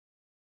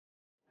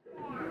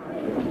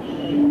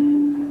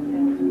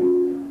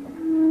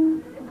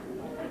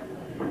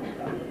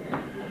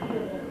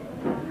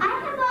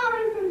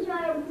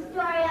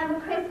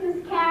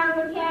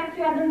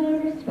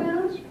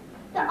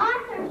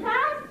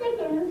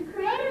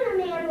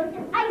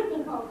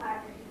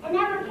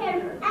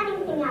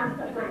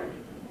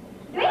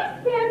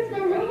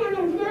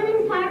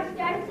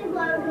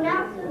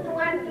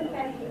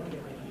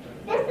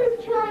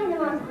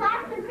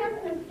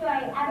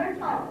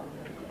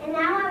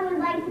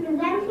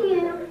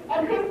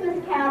A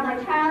Christmas Carol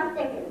by Charles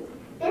Dickens.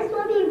 This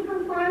will be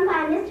performed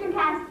by Mr.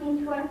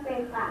 Cassidy's 4th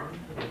grade class.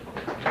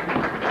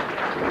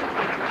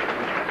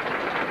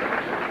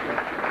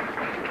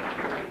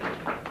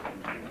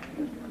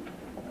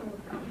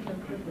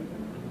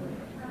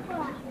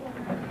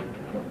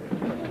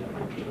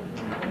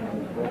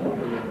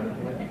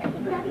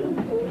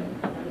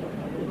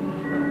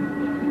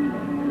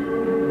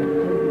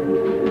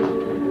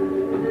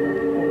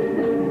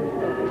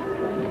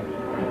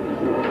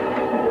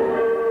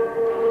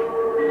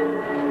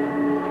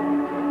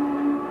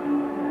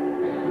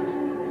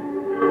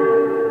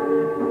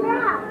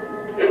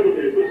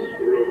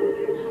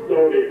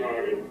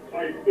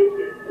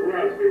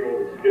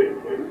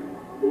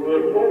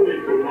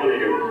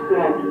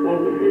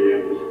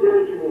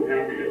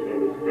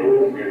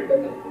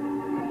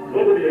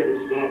 Nobody ever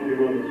stopped him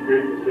on the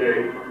street to say,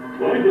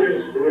 "My dear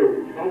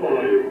Scrooge, how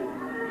are you?"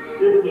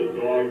 Even the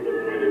dogs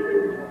avoided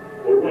him.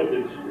 But what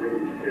did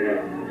Scrooge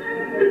care?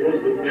 It was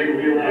the thing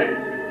he liked.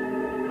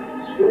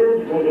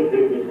 Scrooge was a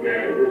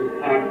businessman whose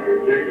partner,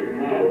 Jacob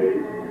Marley,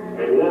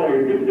 had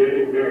long been dead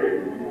and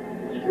buried.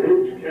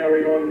 Scrooge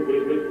carried on the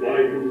business by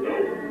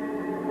himself,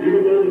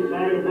 even though the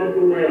sign above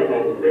the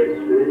warehouse read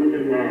Scrooge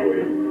and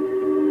Marley.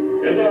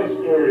 As our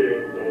story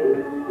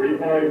unfolds, we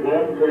find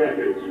Bob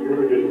Brackett,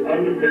 Scrooge's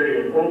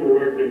underpaid and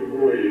overworked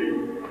employee,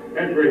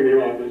 entering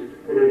the office to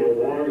put in a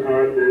long,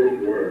 hard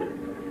day's work.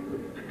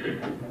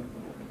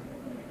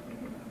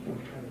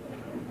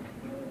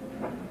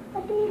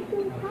 What do you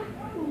do?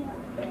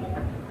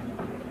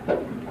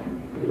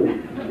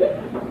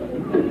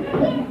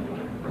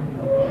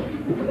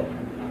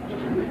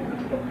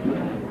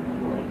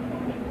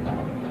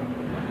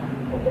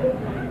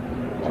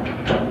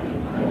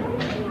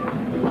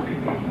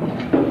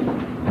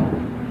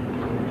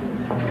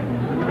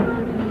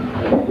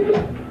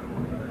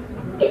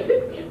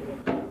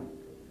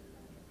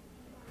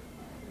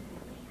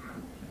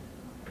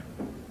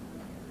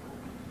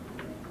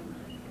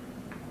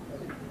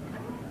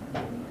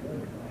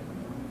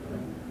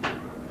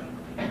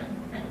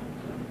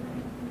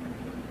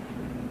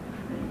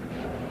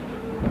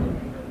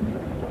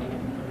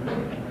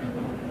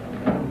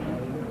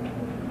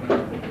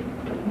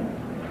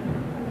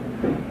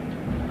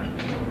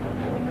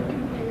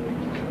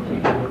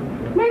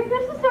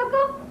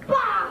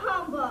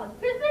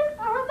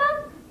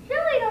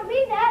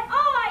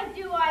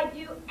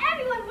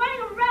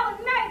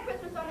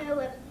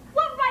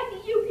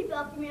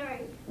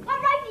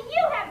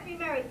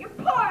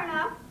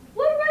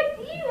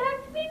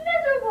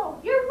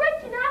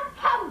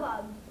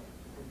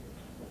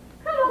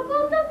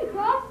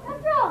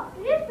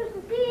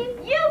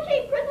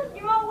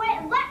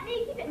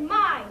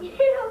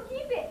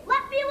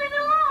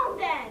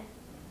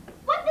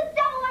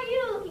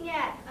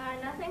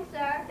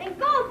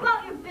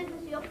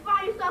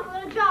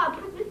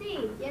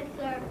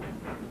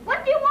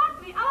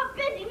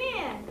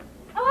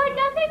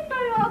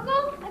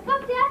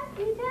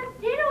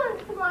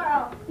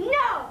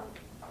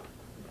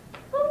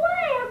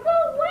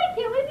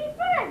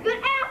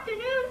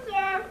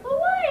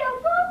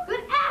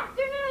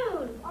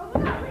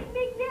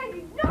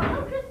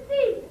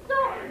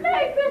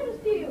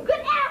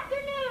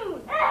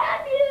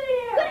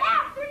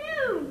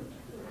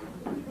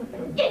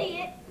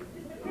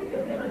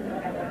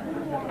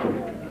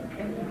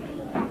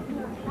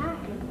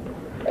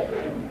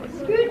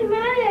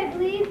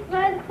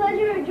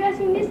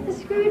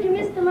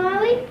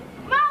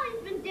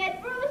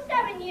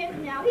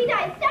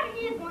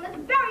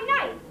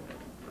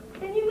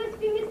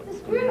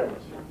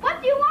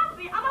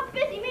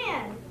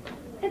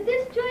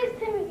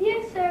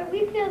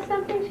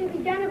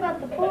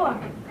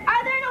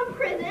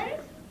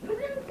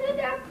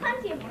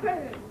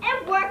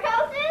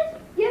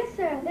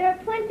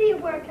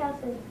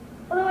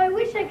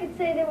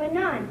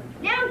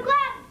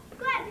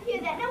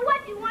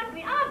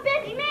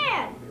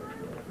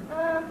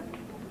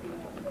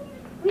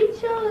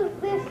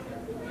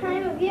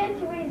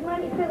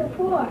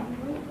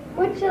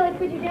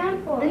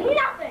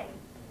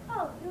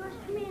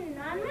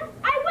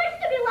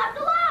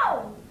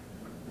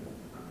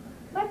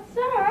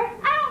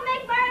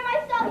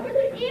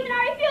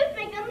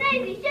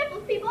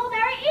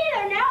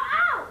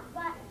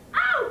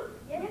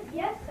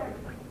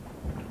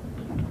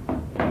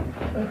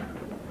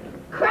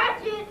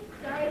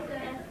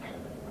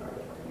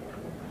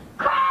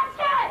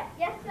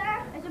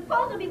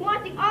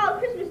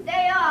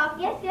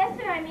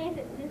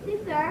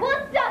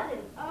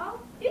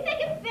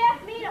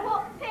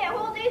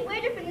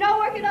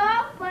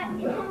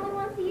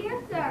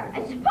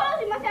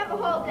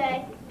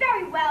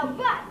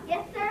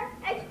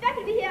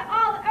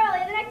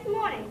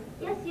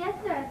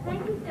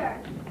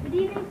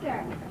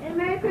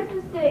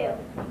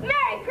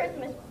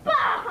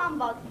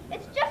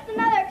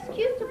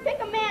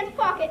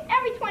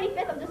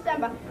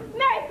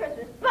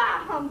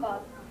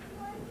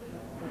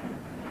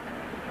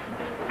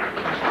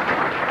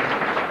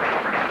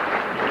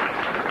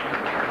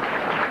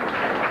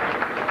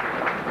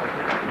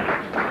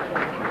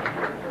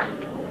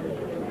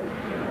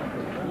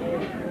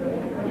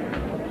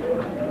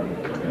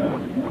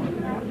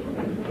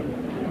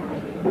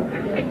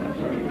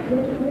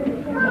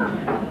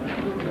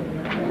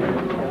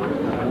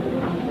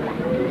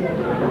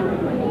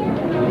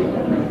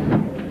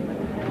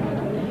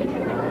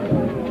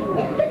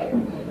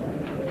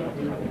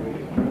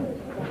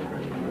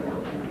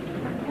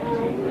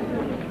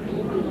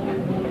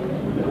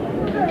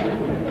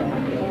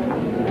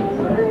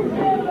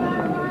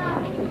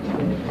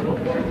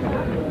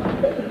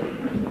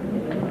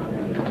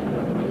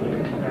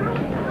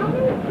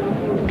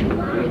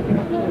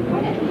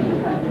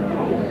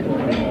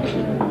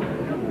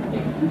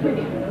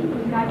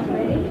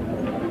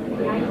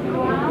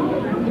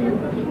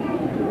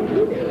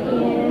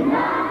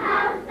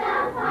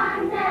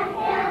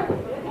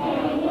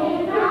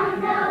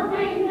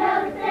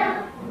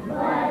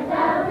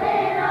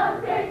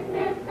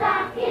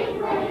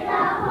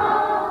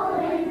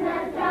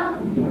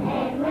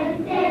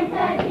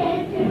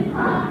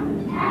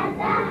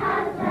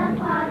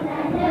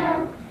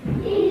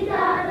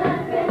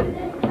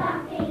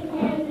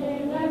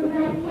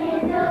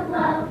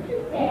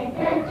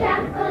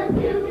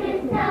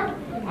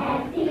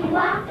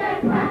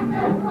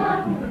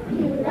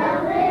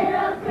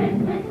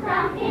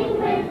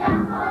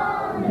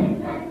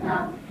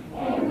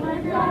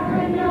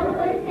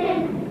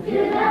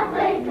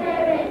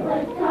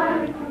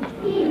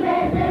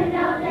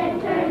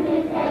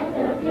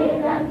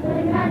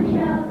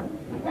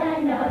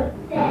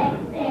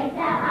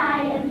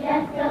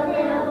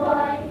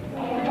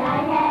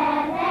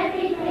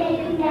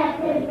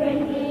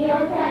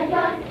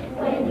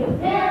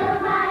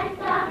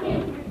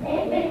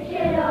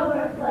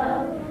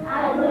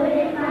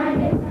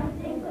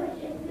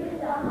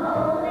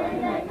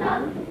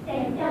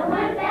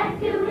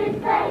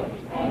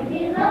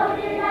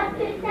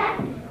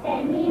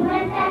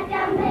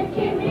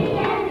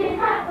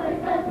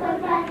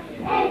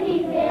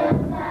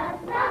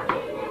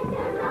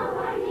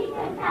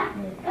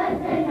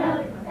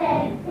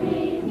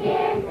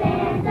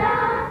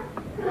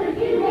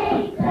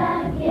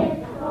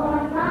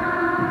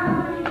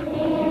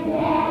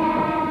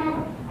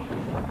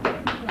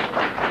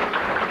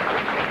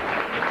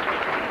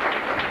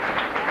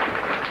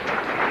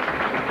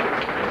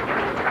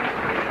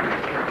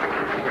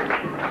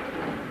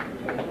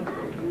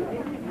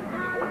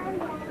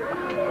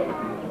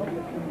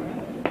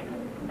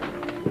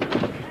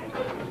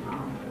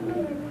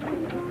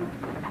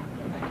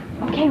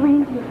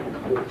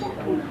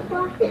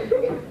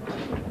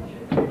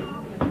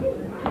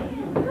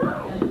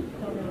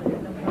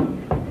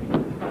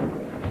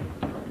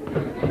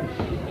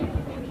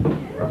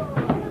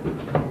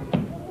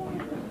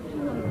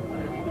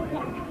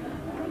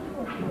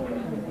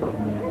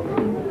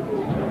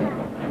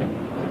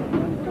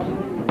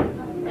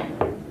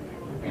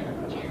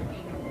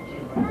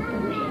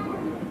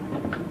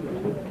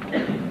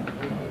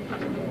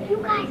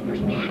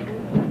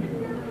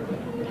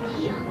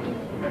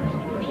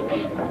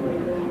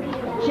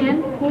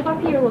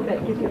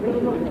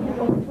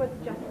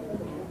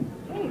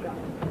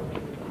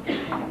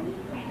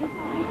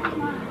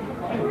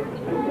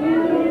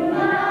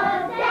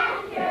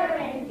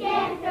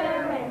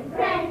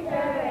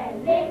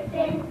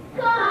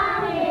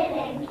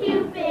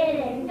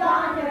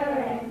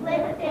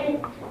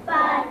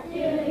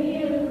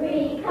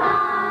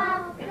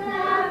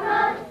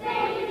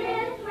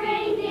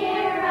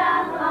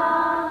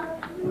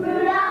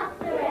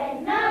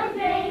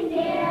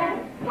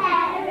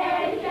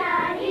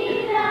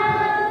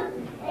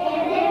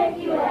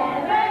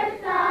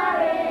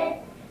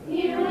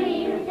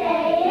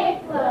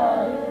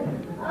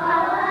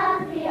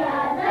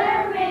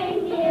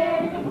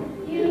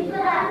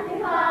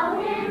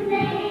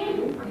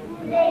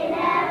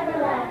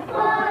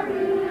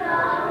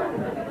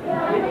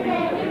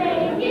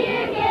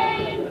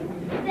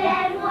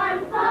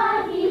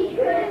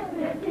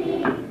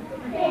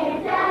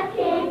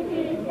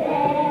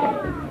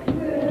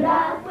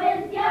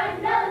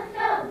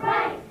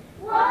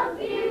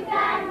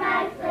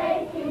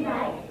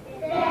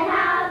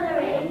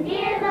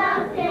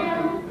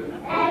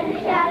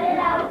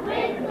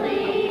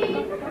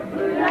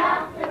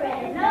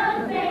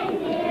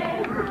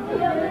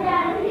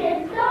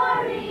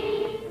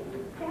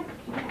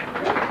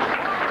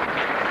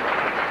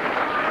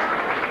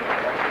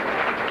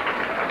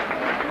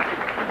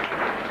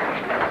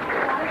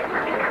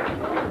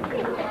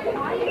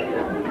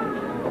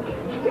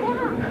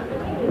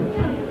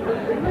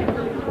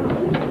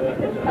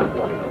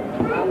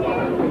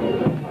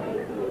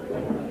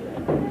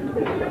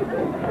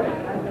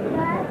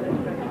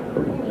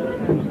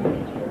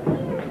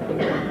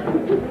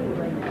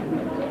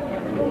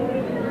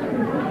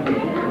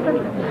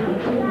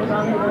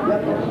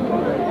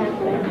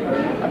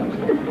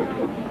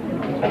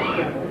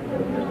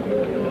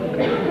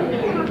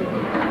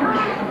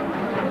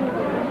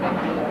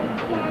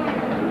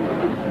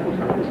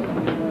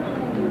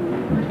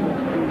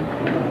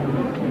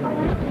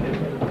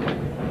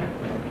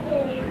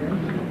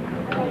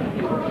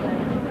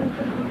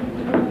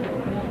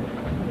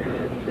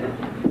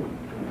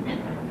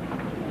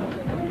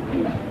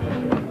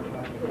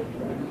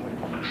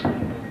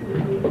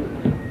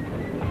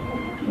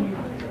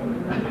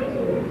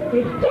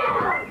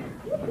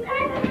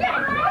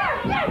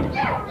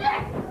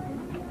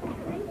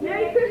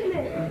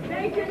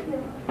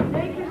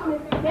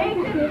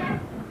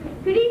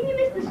 Good evening,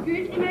 Mr.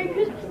 Scrooge, and Merry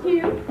Christmas to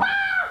you.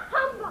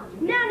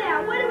 Humbug!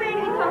 Now, what are we going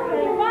to be talking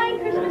about? Why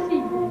Christmas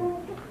Eve?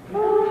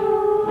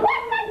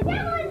 What the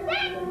devil is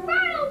that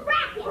infernal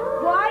racket?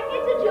 Why,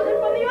 it's the children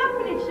from the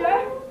orphanage, sir.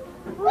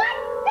 What?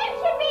 They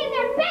should be in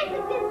their beds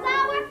at this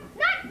hour,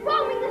 not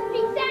roaming the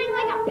streets sounding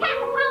like a pack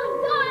of howling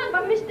dogs.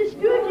 But Mr.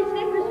 Scrooge, it's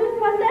their Christmas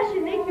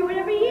procession. They do it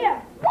every year.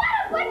 What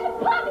a bunch of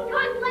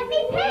poppycocks, let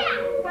me pass!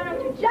 Why don't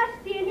you just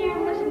stand here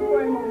and listen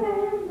for a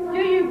moment? Do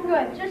you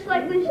good, just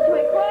like listen to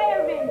a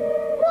choir ring.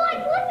 Well,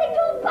 let's listen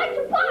to a bunch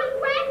of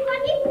poppycocks,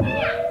 let me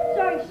pass!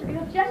 Sorry, sir,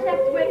 you'll just have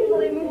to wait until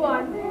they move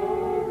on.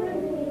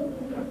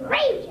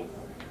 Outrageous!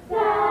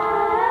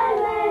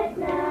 Silent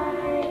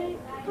night,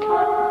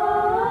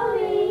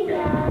 holy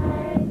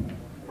night,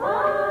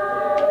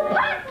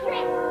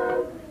 monstrous!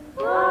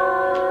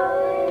 All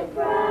is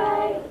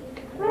bright,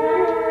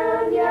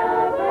 round your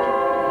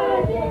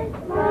virgin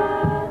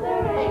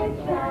mother and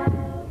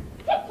child.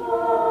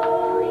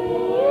 Holy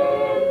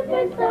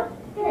infant, so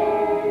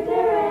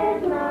tender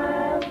and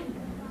mild,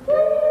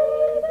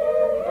 sleep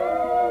in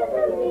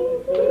heavenly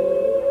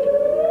peace,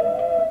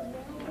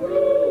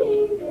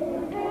 sleep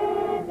in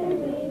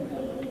heavenly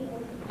peace.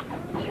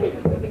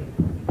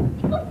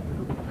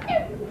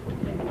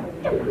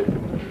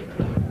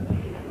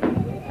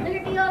 Look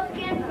at the old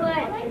skin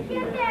play. Let's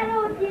get that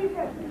old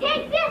geezer.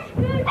 Take this,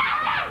 Scrooge.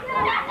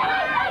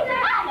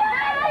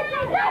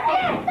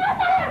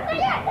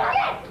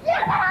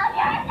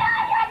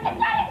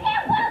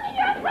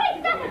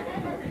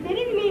 They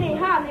didn't mean any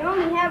harm. They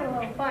only have a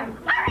little fun.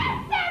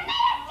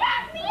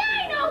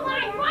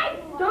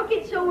 Don't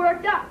get so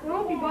worked up. We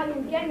won't be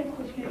bothering again,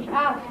 Mr. Scrooge.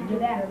 I'll see to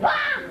that.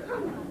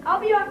 I'll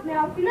be off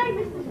now. Good night,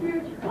 Mr.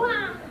 Scrooge.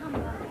 Where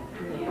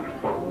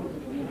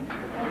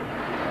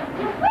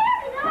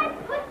did I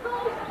put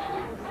those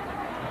keys?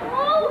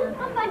 Oh,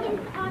 I'm fucking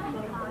talking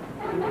about.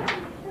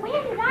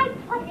 Where did I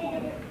put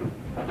it?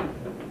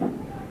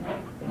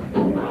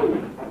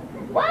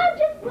 Well,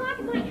 just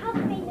blocking my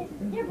housemaid,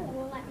 Mrs. Dibble,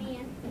 will let me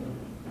in.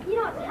 You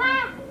know, it's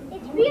hard.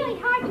 It's really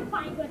hard to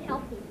find good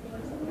help these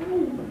days.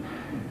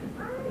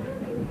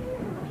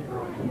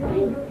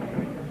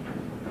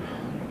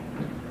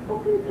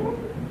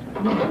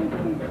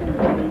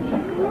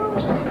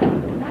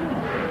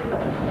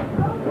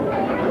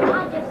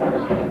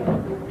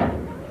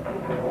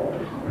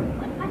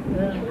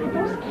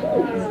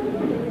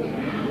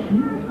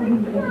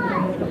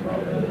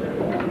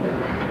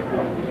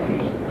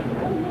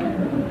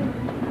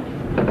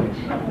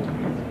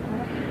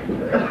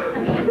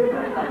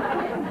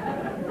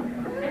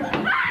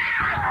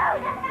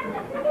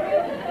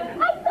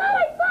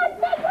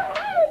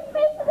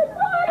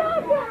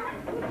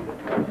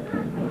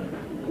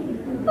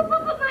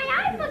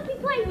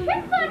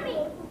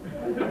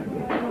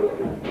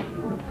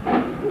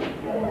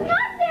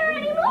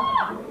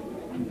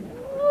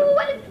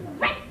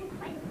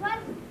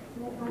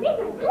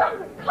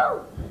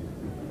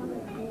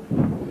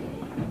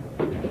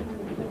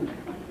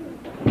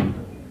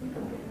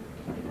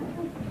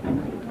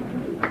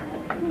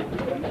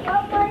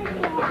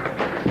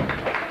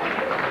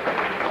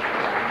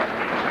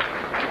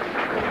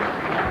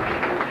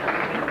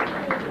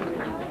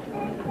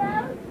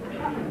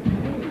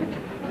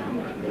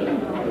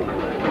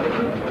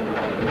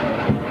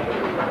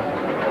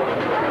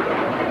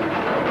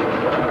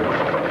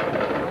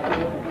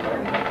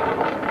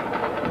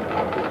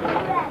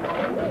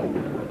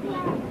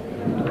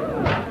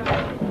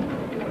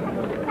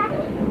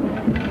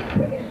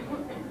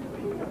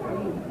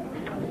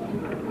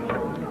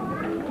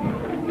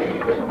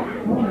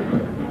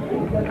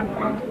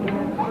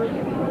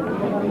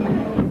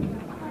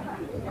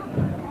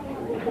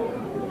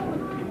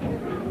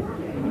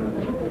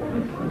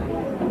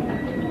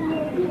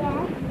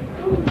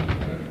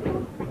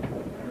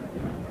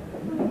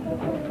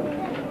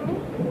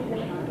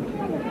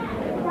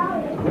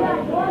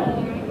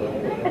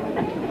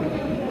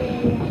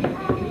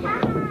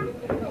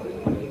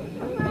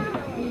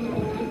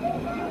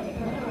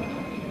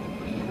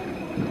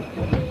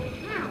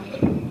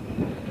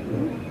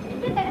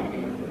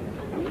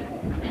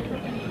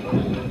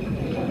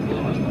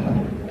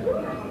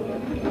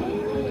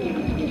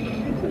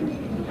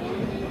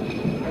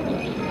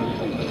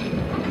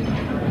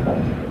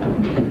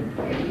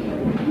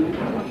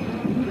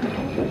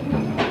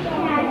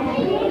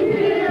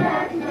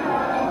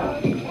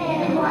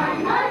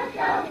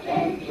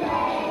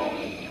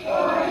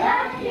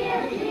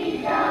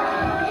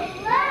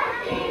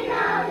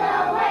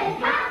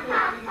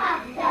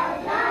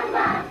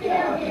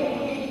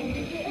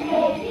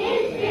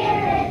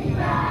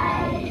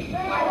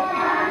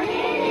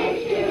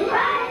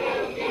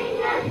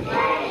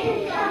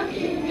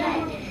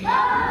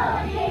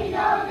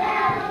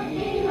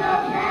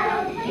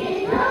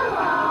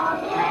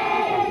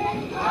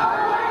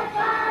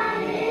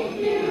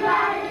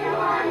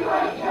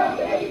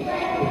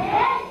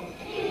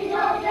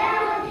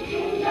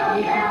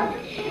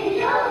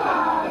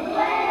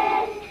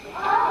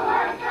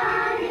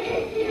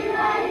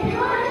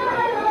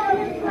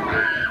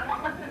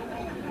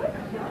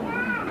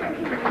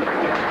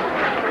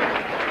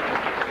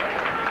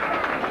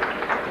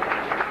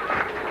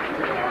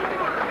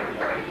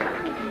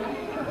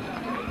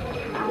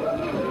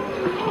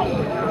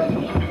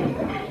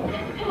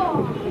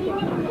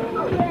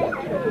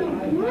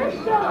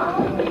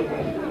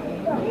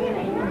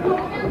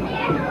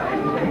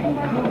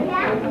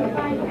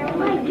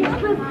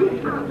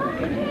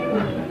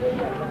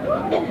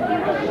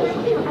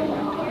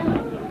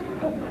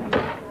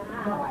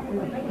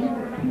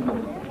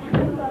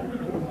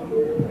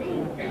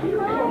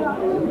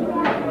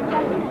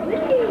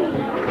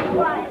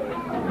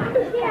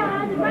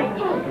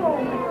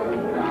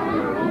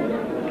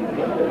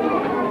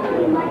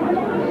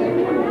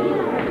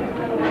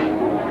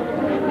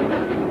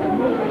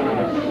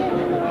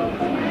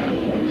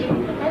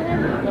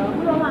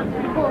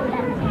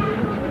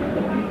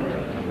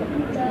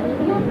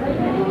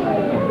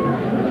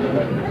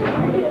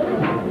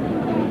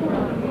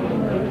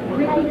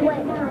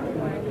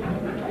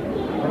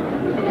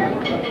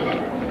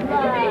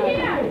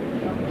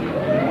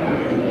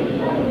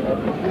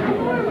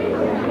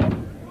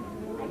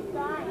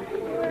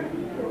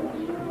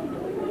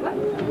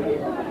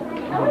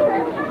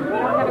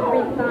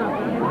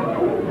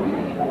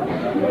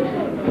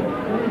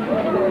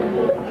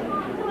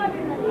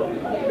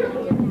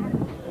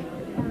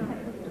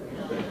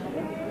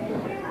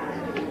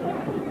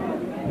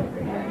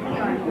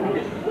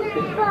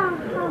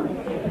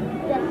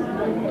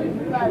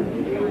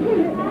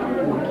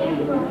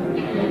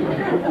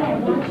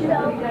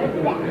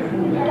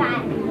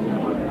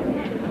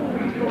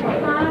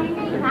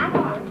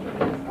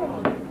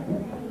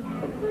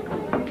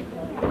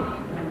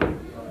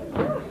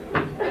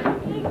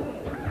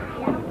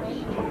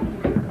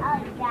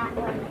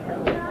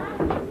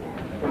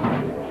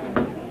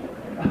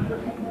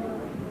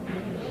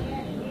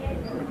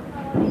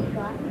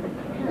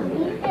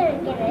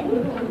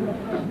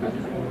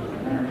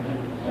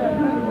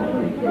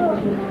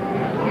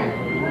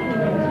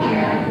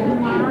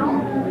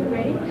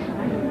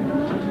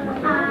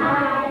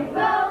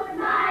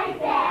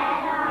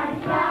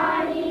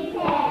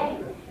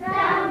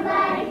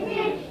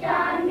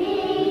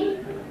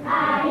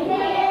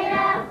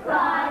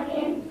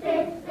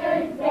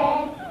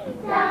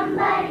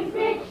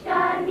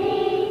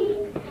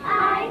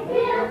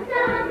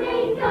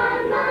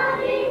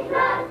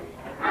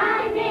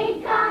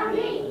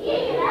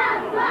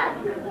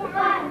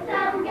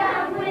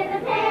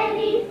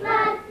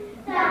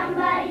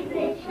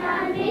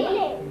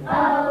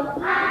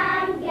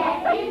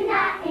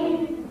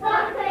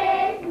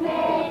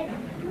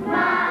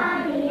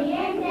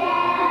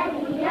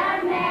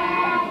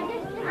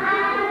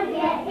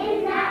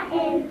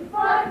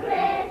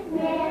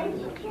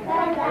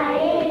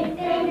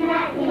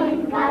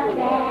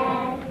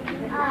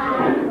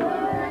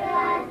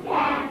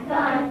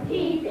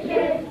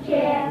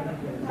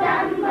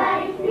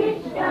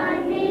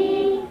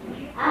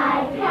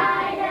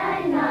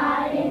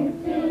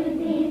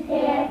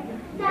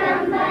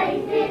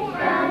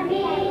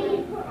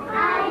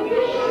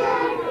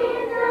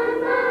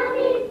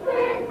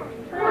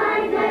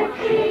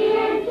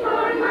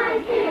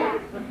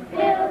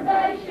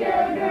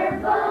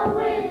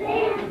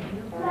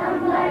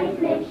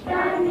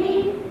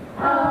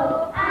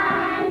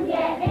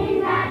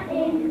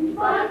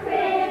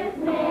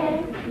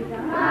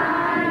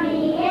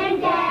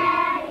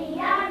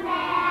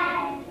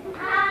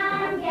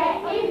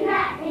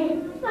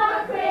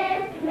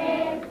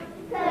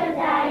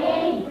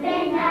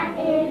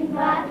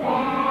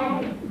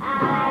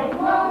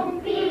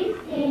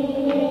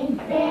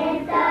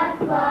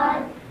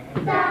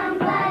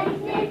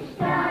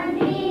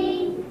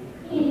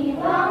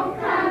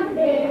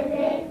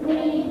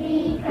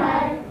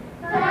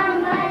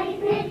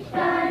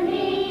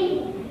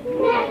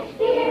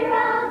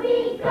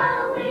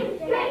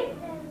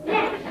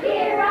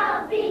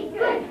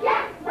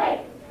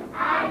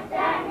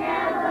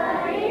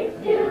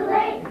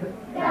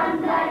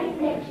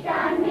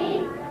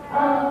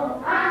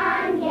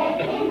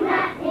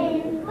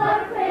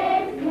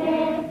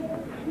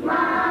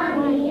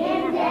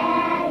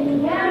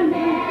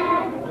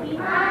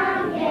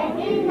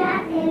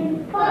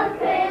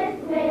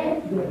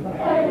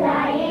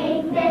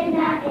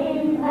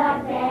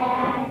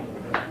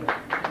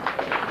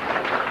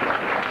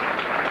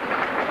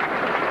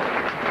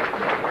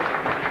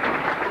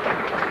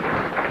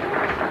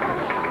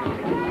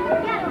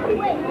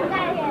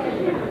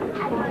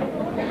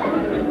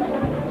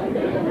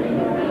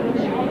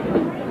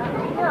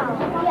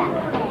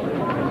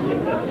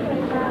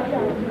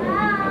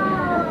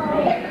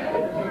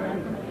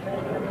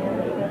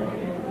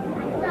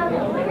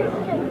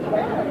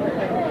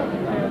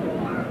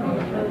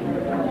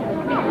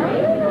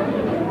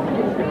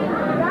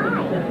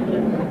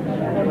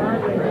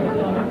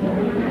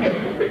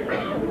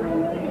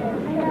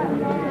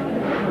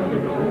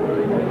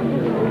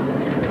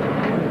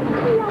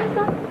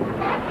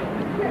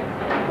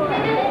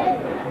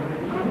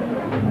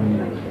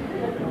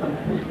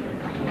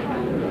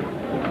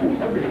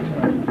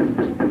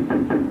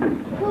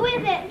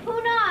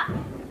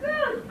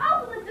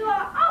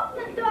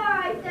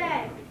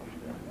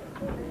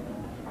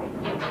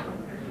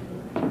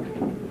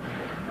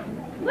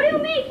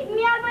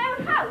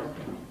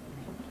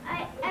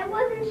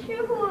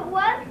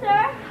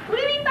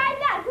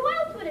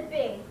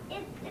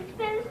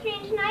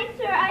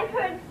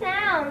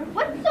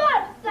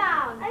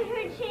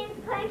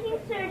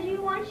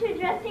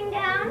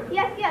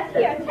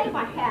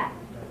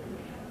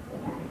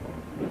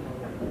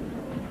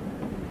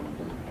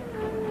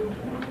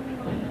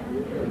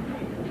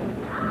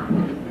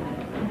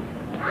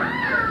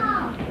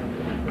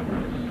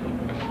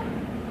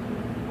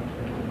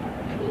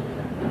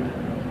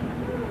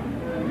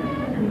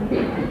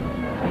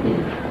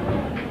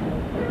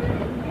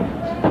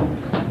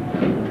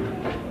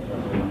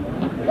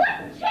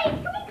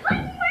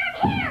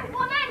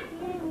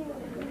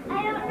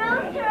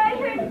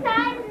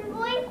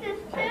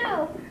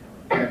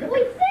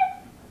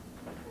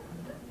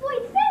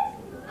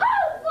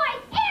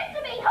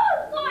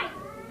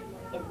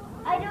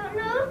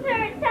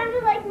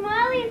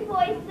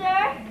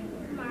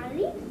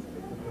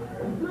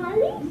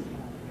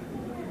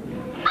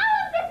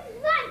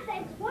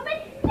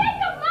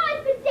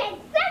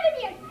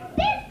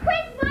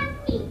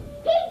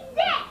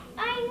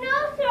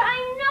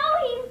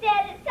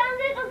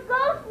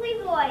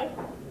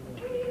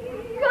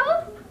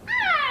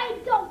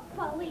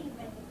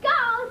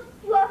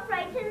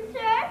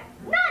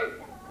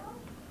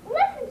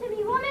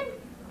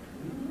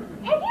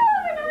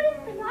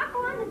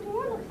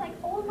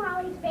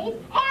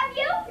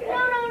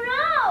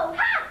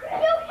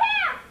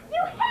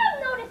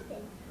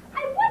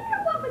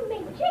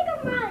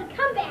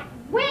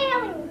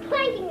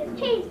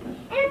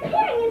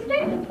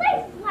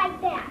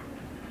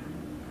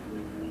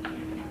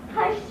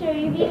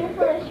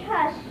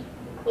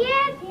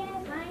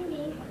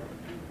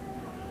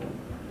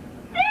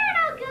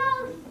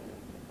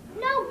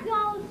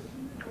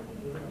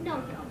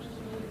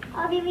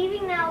 be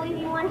leaving now. Will you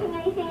be wanting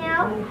anything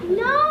else?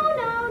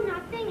 No,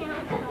 nothing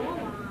else. Go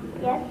along.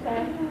 Yes, sir.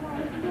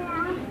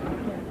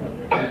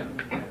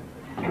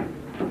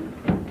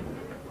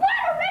 What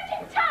a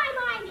wretched time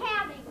I'm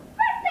having!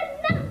 First a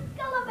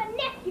numbskull of a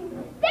nephew,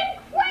 then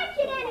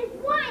Cratchit and his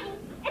whining,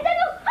 and then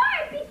those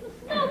harpies with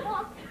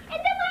snowballs, and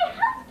then my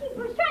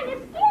housekeeper's trying to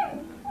scare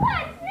me.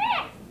 What's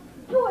next?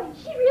 Boy,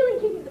 she really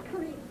gave me the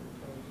creeps.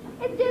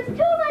 It's just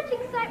too much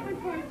excitement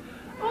for an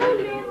old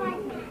man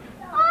like me.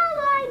 All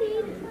I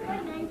need is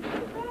somebody nice.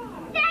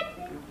 That's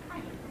it.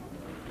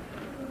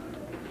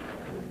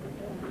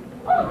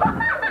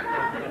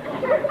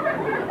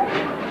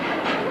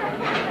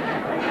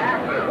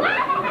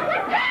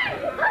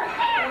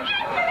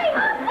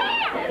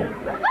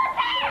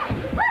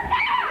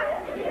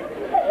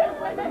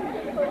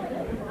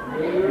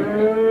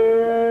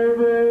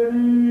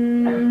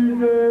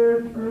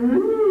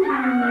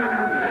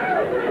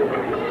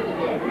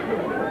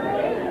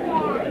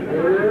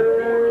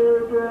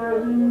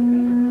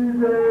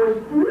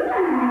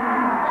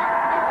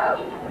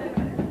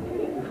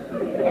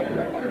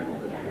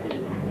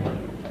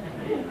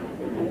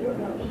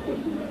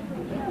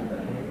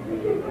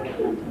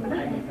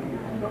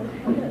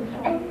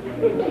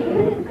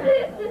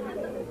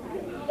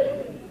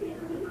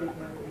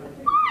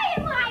 Why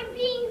am I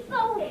being so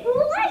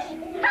foolish?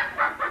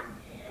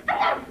 I'm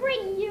not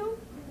afraid of you.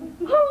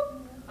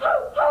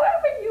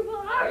 However you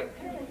are.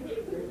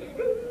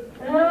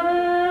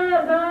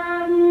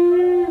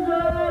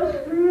 Ebenezer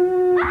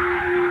Scrooge!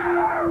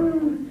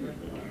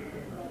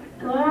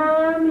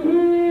 Come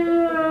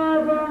here,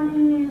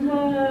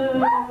 Ebenezer!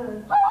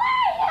 Who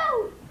are you?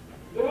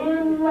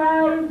 In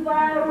life I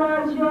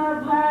was your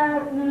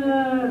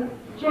partner,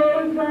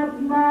 Jacob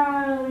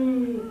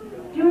Marley.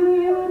 Do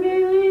you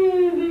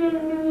believe in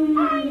me?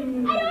 I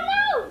don't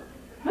know.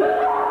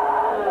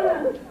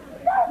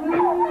 Do you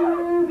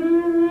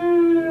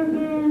believe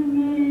in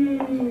me?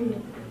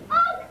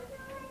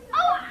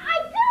 Oh, I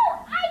do.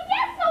 I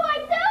guess so, I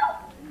do.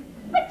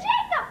 But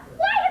Jacob,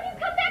 why have you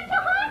come back to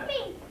haunt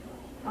me?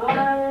 I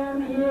am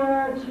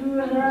here to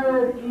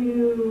help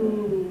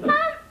you.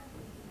 Huh?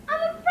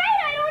 I'm afraid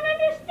I don't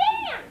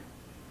understand.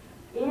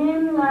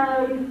 In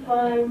life, I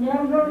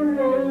never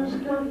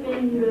raised a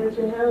finger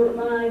to help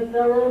my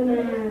fellow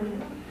man.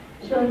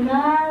 So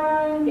now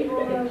I'm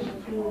forced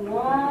to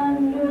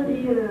wander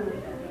the earth,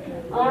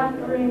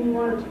 offering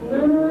what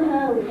little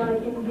help I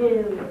can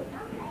give.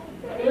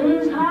 It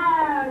is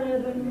hard,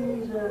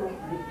 Ebenezer.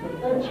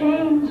 The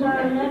chains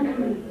are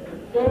heavy.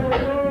 They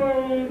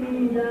weigh me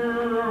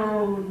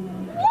down.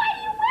 Why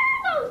do you wear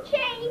those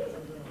chains?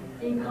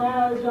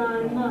 Because I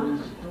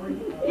must.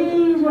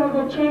 These are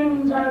the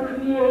chains I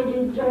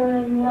created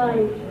during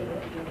life.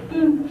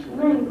 Each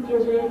link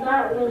is a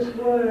thoughtless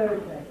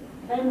word,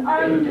 an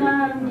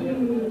unkind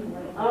deed,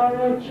 a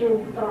wretched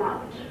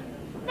thought.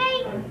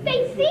 They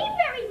seem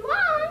very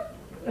long.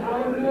 I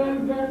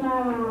made them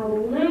all,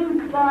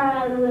 link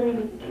by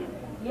link,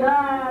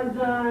 yard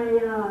by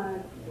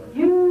yard.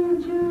 You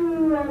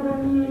too,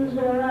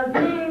 Ebenezer, have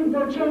made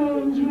the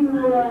chains you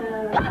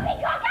wear.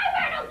 Poppycock, I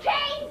wear no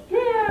chains.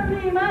 Hear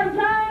me, my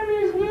time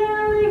is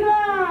nearly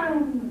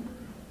gone.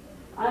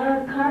 I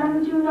have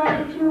come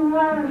tonight to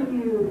warn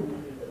you.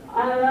 I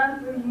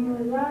offer you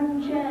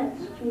one chance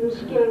to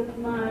escape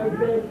my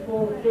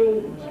dreadful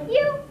fate.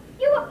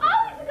 You were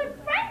always a good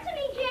friend to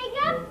me,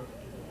 Jacob.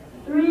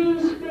 3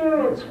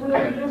 spirits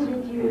will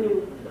visit you.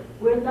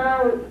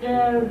 Without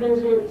their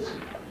visits,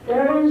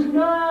 there is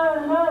no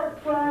hope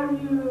for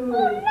you.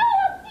 Oh no,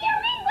 dear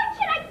me, what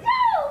should I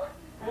do?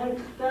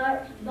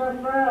 Expect the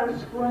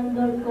first when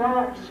the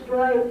clock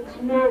strikes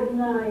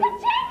midnight. But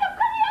Jacob,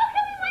 couldn't you all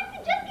come at once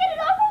and just get it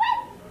over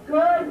with?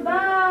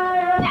 Goodbye,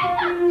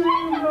 Jacob,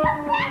 Ebenezer.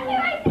 come back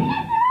here, I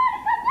said,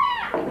 come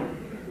back.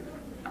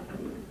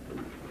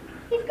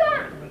 He's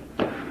gone.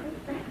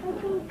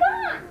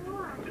 Gone.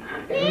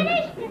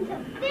 Vanished into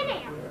thin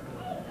air.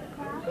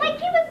 Like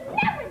he was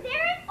never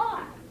there at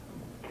all.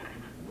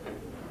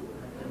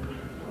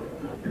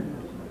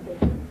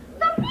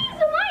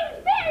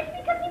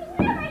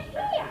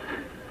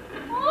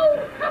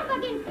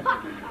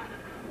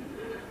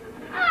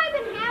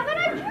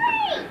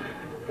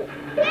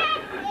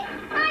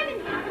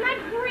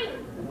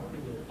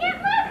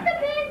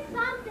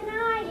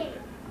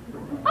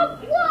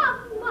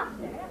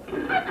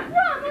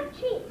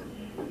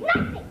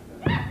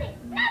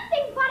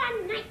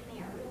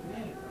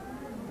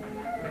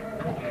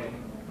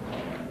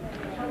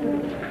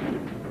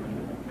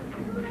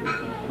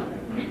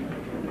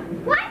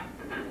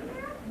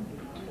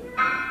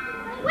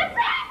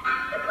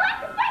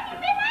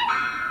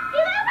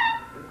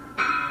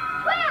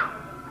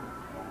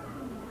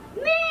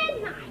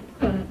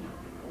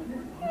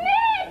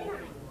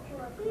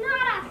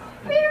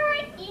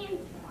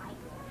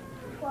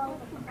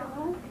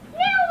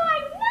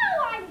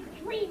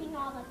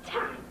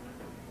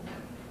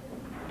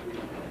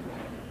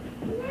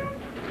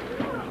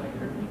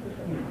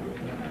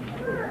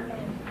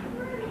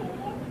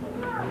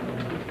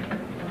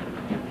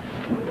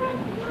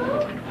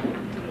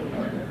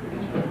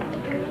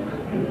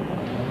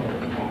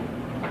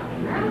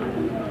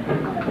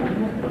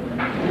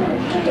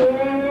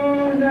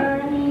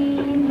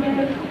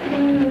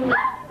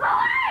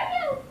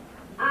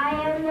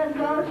 a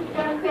ghost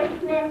of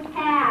Christmas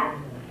past.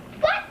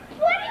 What?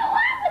 What do you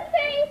want with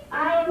me?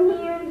 I am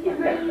here to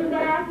bring you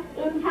back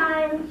in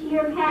time to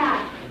your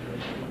past.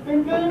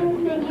 The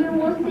things that you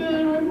will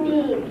see with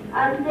me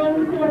are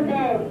things that have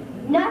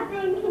been.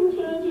 Nothing can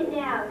change it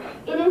now.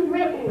 It is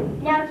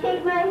written. Now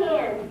take my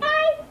hand.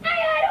 I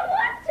don't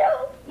want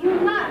to. You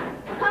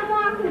must. Come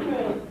walk with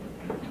me.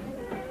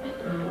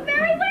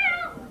 Very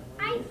well.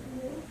 I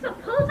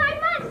suppose I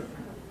must.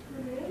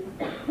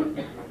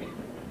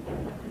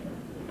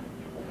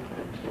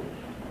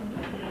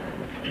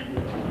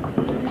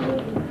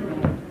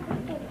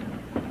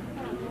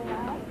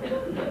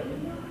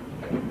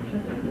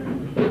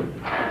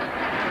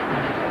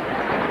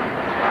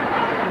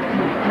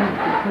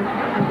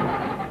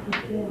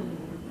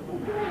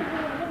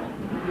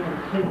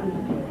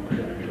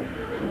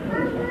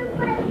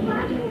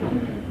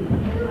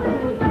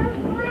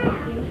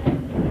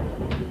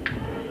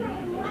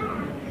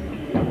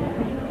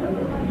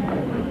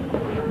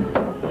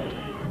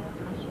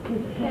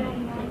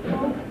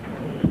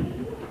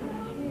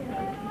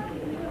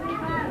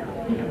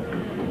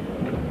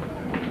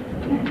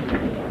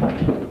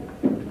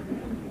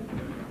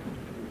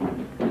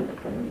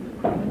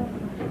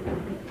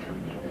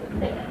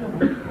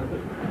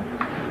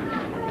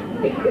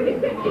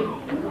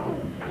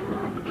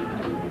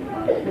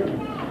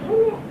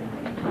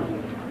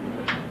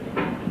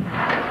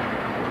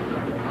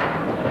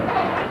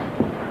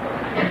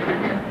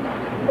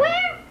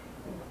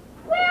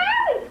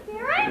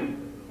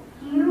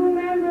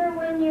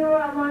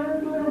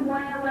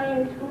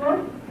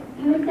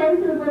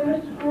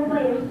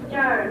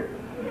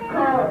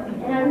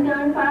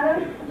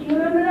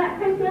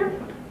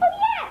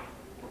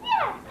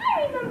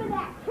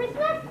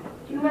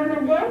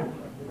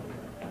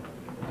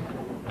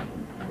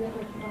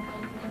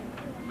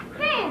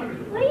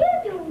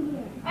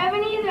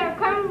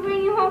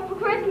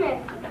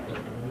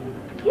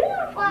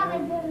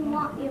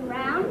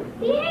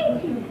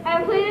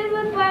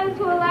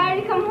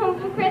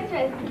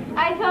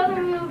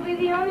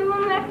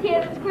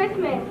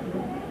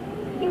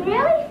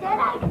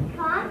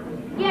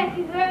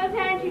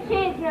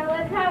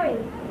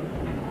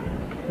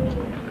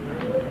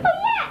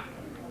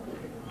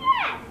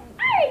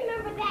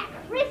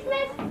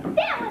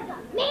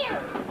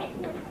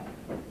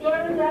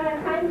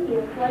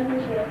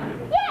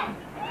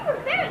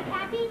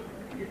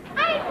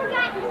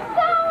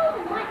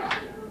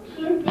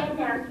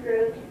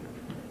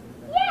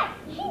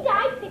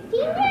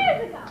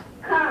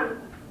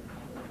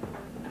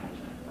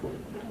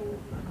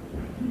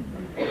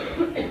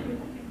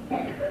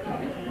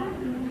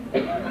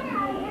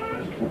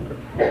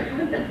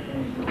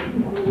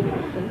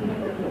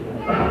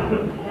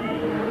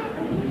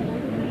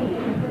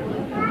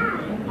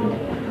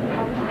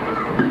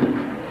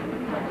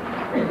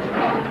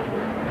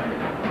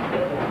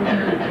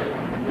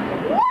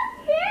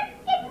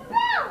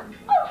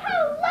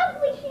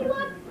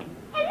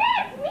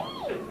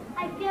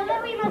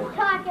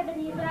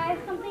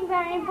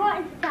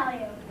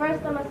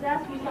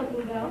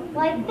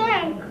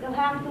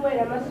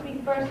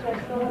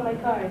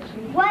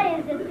 What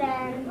is it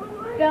then?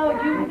 Belle,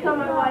 would you become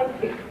my wife?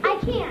 I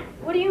can't.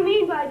 What do you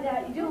mean by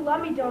that? You do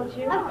love me, don't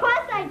you? Of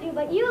course I do,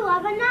 but you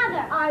love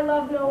another. I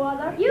love no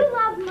other. You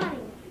love money.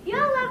 Your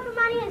love for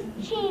money has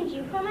changed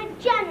you from a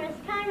generous,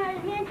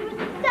 kind-hearted man to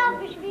a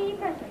selfish, greedy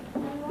person.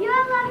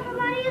 Your love for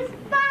money is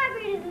far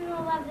greater than the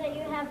love that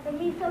you have for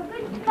me, so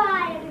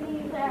goodbye,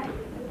 Ebenezer.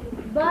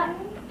 But,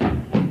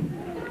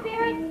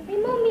 Spirit,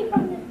 remove me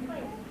from this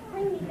place.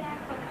 Bring me back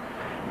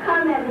home.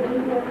 Come,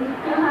 Ebenezer. We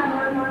still have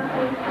one more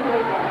place to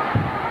live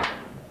at.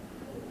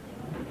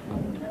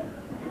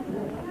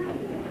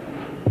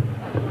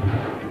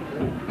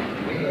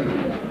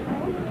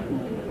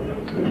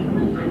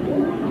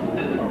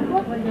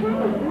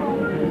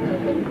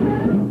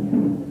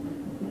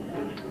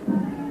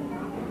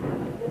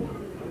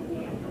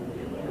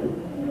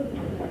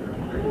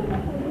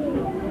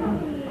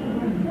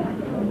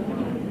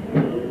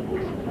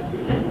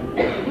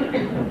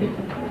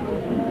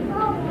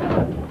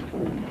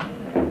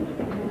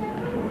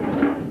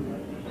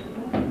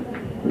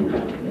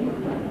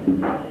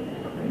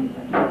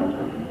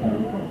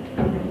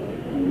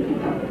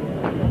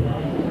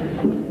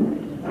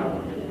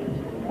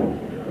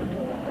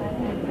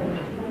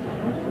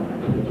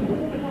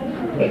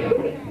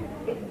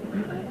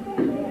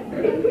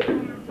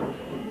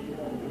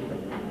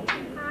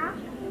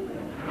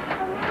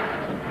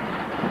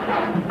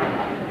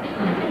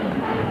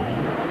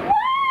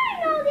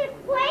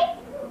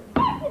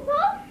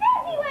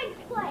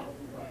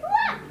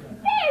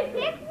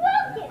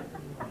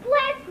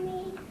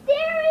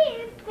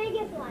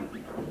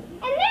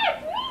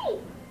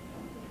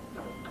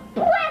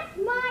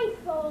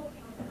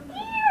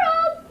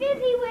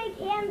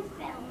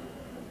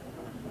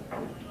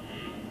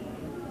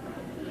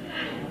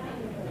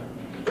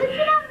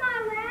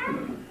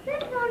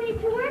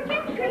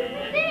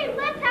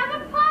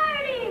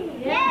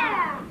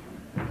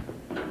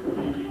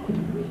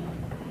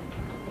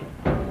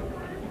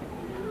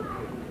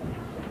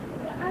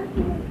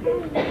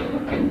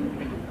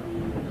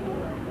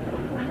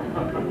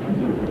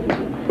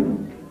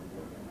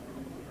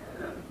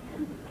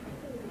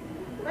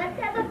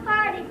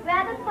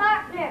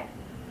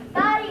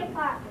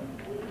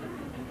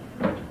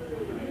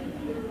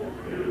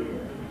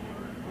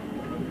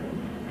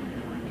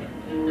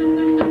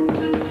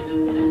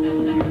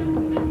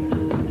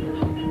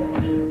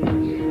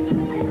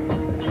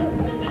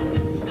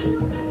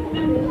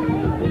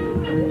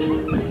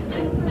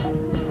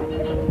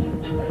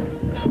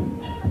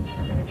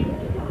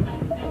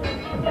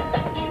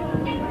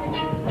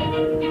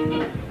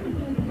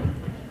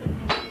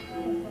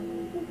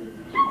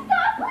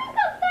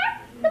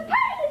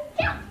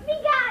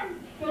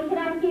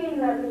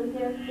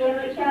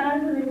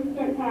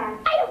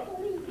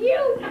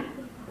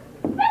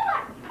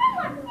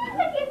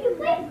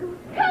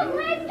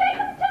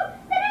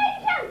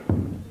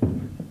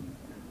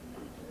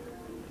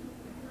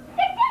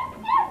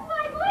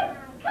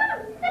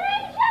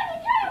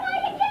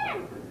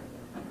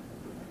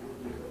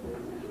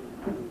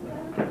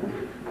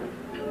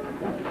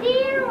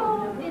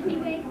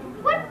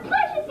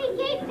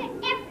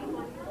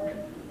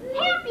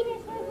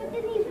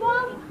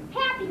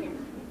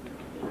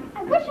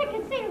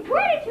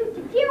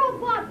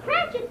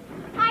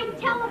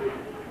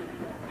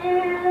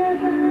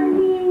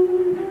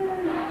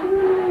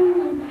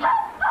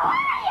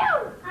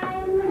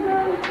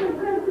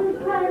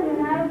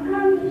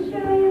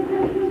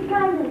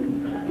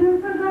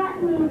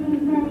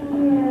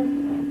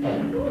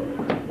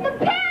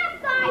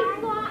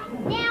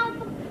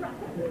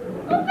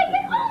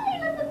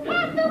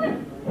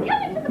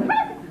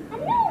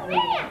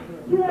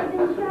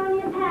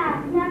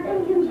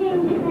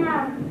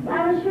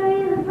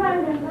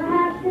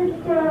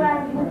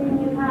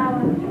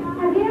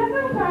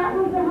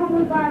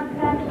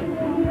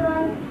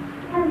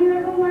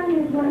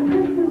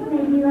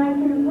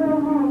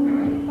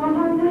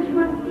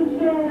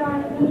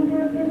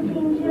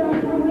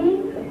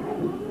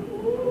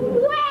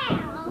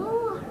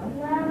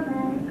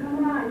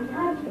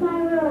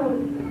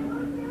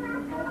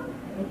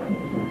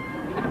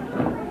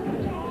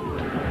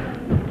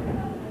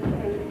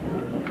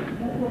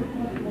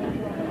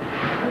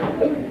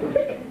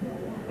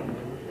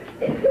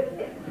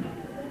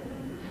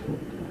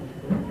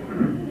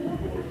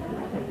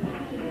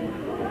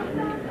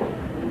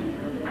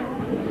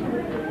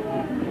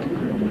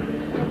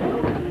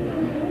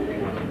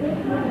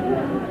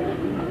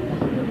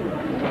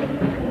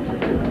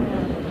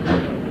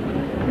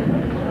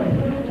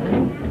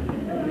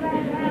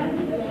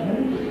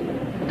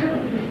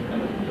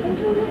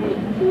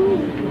 What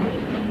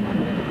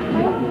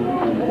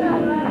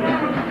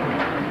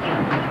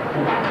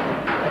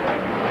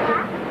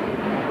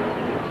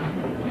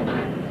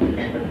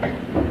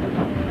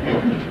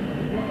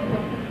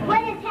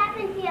has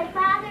happened to your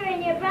father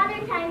and your brother,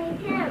 Tiny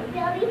Tim?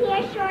 They'll be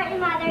here shortly,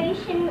 Mother. You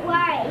shouldn't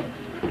worry.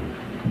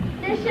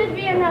 There should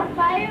be enough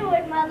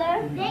firewood,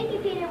 Mother. Thank you,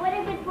 Peter. What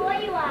a good boy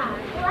you are.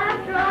 Well,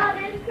 after all,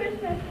 it is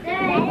Christmas Day.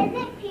 That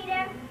is it,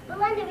 Peter.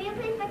 Belinda, will you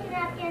please fetch your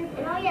napkins?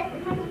 And oh yes, the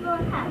comfortable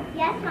cup.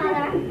 Yes,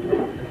 Mother.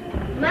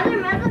 Mother,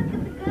 look at the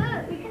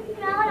goose. We can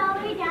smell it all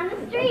the way down the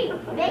street.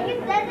 Baker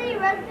says that he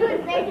roasted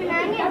his eggs and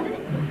onions.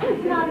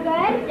 Smell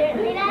good?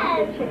 Certainly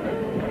does.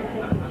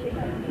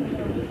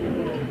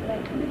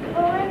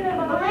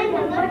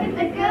 Belinda, look at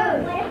the goose.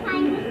 What a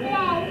fine goose it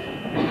is.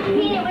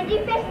 Peter, would you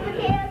fish the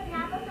potatoes and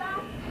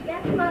applesauce?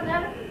 Yes, Mother.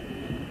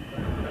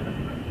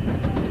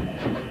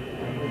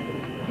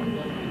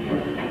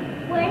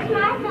 Where's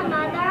Martha,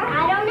 Mother?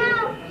 I don't know.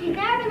 She's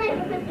never been late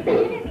for Christmas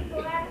dinner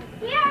before.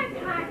 Here's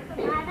Martha,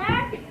 Mother.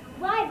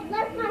 Why,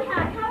 bless my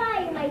heart. How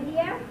are you, my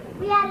dear?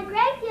 We had a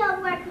great deal of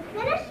work to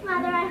finish,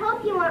 Mother. I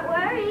hope you weren't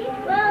worried.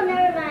 Well,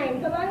 never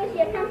mind. So long as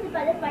you're comforted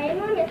by the fire,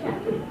 warm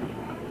yourself.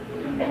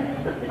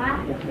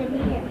 Martha, sit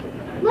here.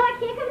 Look,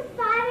 here comes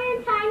Spider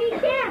and Tiny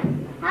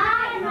Tim.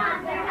 Hi,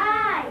 Mother.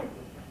 Hi.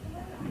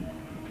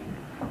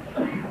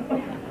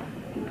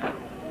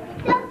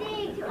 So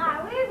big you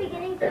are. We're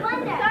beginning to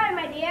wonder. Sorry,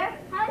 my dear.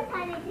 How is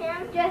Tiny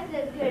Tim? Just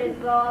as good as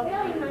gold.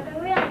 Really, Mother,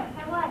 really?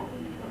 For what?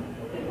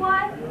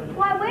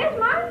 Why, where's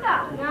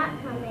Martha? Not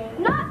coming.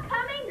 Not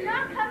coming?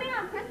 Not coming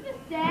on Christmas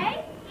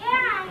Day? Here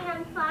I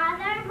am,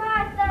 Father.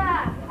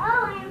 Martha!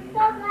 Oh, I am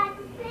so glad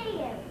to see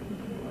you.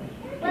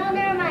 Well,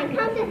 never mind.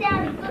 Come sit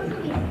down. The goose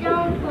will be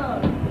stone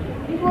cold.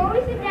 Before we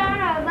sit down,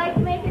 I would like to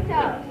make a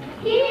toast.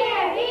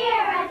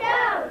 Here, a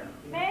toast.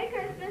 Merry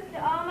Christmas to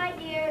all my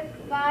dears.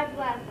 God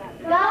bless us.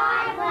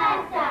 God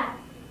bless us.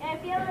 And I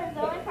feel it is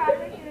only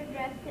proper to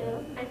address to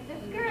Mr.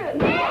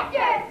 Scrooge.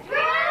 Mr.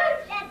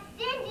 Scrooge! That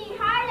stingy,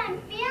 hard,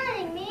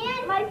 unfeeling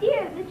man. My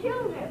dears, the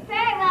children.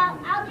 Very well.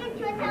 I'll drink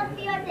to his health for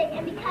your sake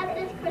and because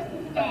it is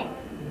Christmas Day.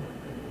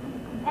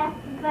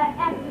 But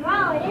after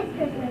all, it is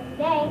Christmas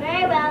Day.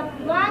 Very well.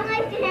 Long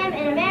life to him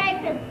and a Merry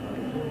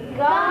Christmas.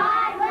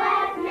 God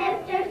bless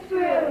Mr.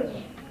 Scrooge.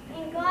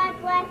 And God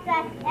bless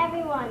us,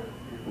 everyone.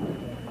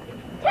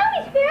 Tell me,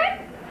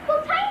 Spirit,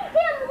 will Tiny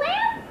Tim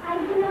live? I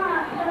do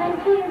not, but I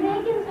see a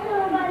vacant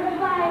stool by the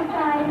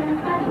fireside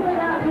and touch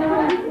without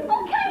knowing.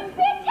 Oh, kind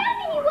Spirit, tell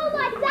me he will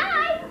not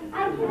die. I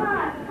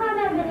cannot. Come,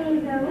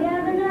 Ebenezer. We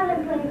have another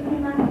place we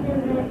must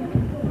visit.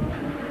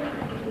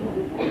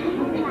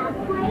 That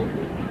place?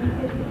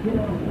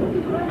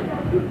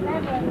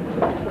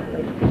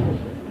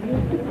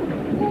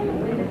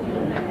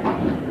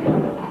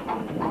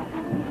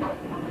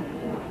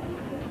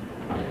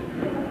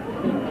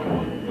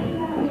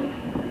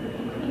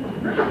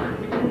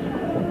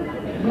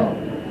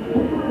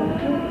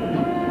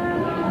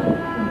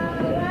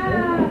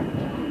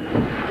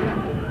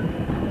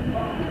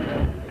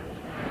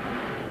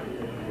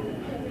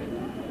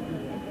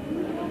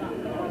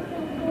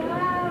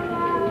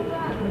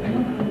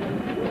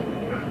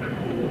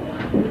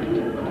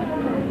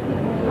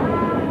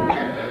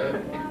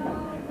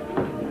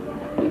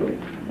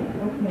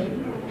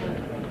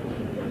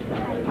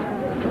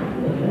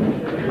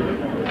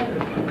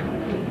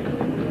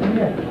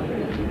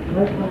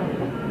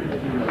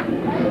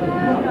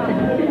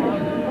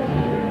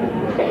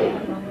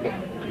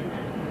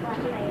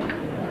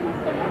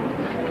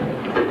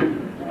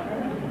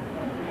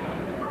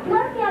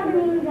 Look,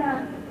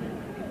 Ebenezer.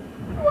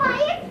 Why,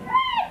 it's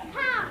Fred's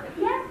house.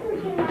 Yes,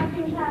 Mr.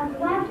 Master's house.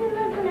 Watch and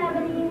listen,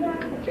 Ebenezer.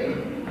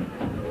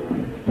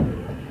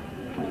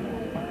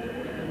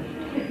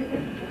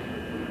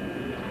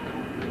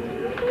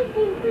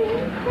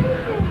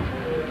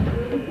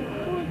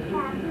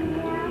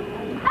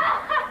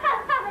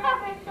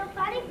 Whatever is so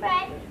funny,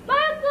 Fred? My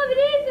Uncle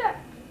Ebenezer!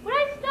 When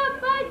I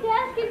stopped by to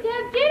ask him to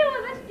have dinner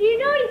with us, do you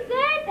know what he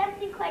said? That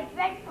seemed quite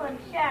dreadful, I'm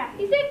sure.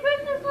 He said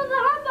Christmas was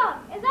a humbug,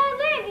 as I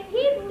live, and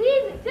he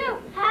believes it too.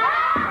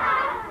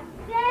 Ha!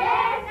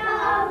 There's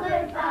no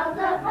good bells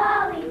of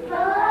holly.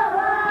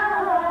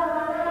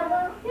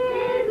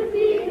 Tis the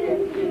season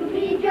to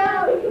be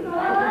jolly.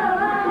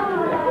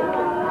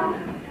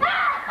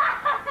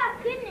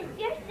 Goodness,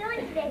 you're silly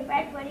today,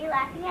 Fred. What are you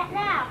laughing at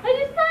now? I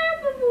just thought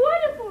up of a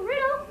wonderful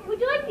riddle. Would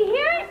you like to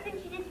hear it?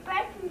 Since you just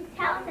burst into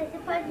tell us, I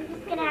suppose you're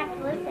just gonna have to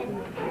listen.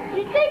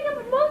 You think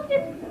of the most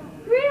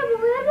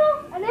agreeable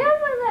riddle, an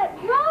animal that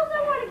dwells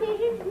on one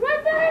occasion,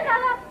 runs on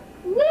another,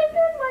 lives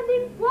on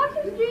London, walks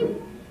the streets,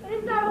 and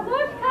is not a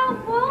horse, cow,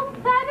 bull,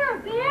 tiger,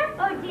 or bear.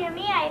 Oh dear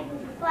me, I have the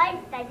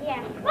slightest idea.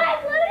 My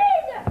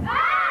Ebenezer!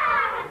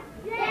 Ah!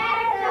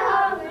 There's the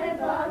hopes and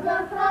balls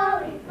of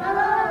holly.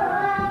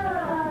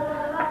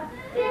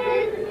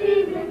 Tis the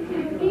season to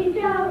be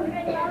jolly.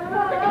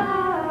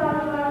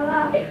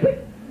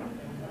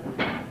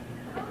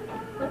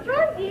 What's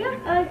wrong, dear?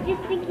 I was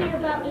just thinking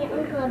about your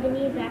Uncle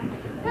Ebenezer.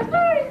 The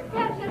story doesn't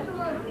have such a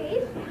long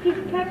face. He's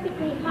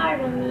perfectly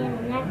hard on me in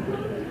the next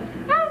one.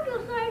 I don't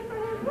feel sorry for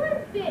him one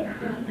bit.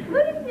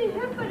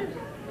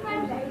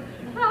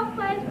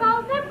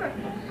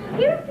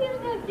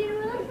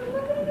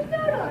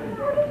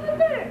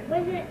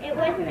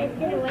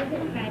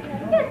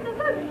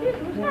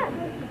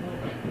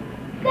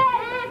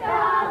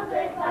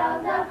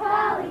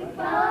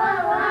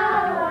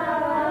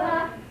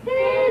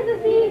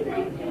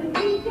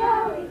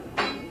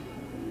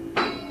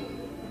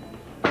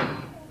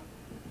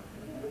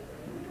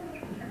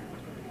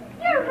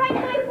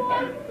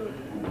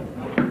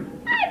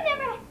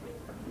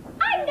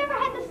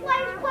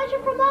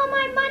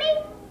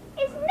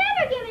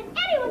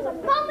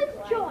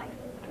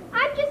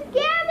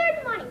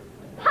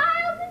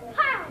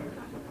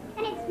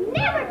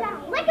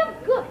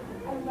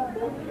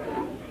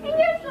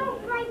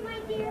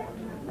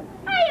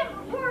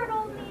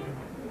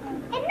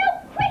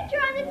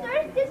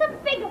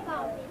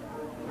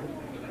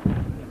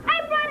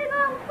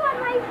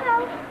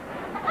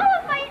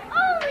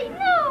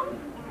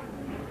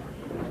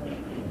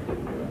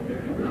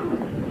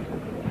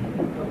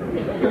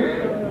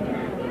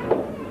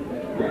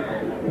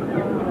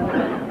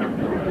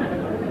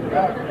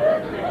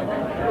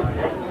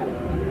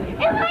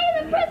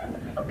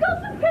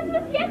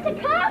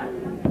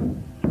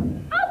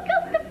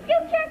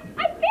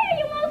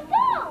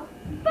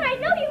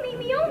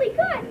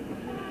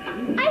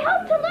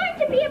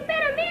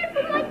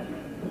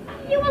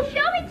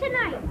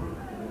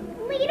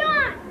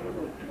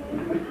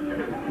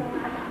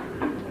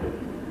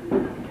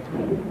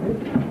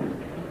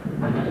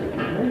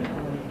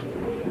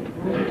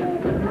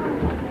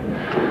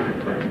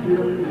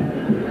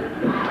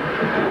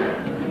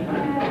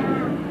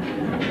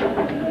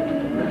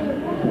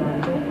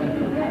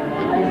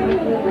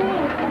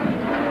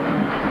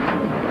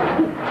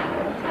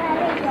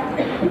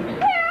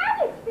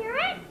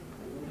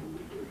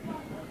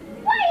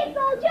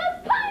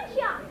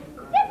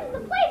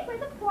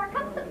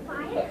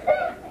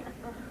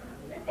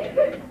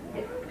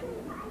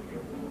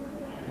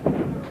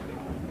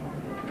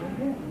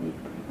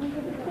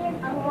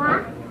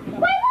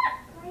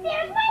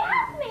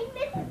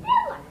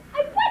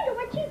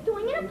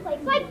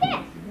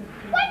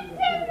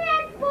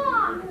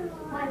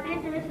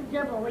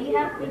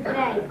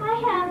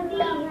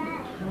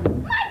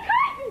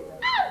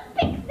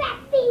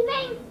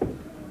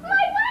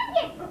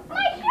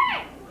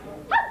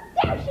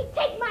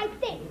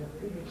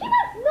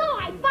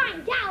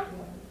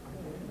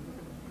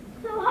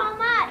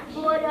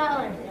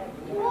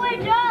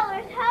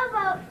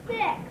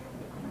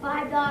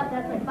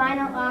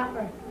 to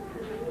offer.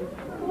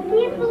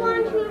 These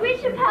belong to a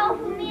rich and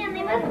powerful man.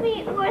 They must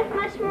be worth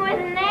much more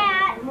than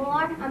that.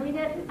 More?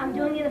 I'm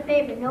doing you the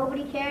favor.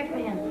 Nobody cared for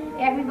him.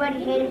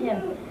 Everybody hated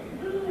him.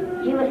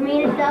 He was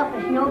mean and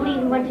selfish. Nobody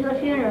even went to his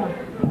funeral.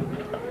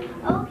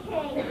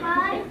 Okay,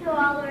 $5.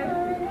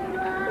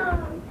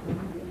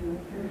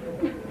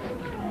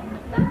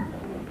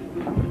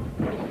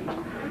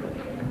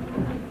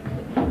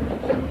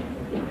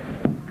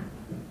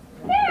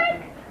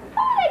 Spirit? Who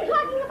are they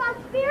talking about,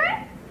 Spirit?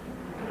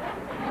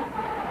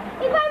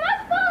 If I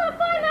must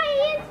qualify my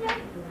answer,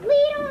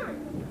 lead on.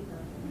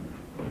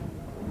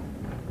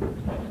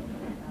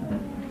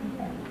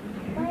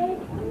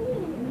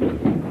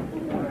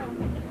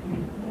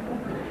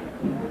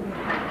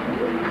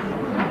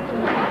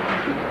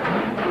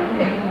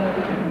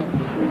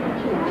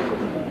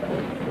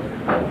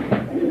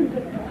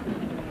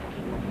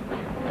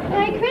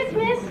 Merry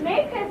Christmas.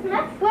 Merry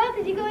Christmas. Well,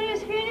 did you go to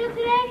his funeral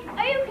today?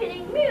 Are you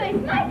kidding me?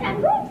 It's my time.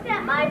 Who's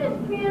that?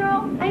 Mine's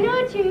funeral. I know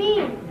what you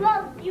mean.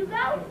 Well, you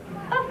go?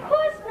 Of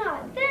course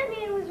not. That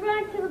man was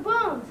rotten to the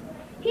bones.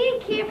 He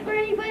didn't care for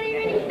anybody or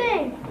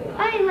anything.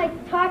 I didn't like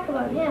to talk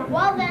about him.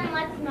 Well, then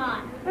let's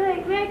not. All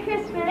right, Merry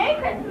Christmas. Merry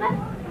Christmas.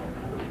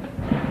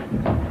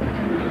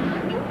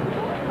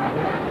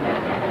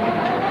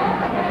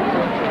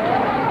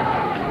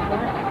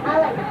 I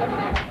like this.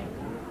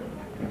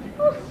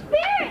 Oh,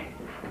 Spirit!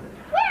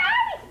 Where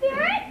are we,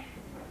 Spirit?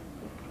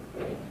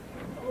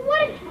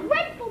 What a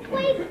dreadful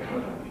place.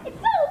 It's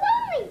so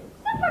lonely,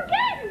 so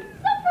forgotten,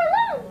 so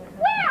forlorn.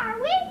 Where are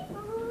we?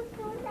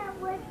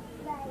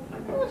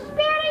 Oh,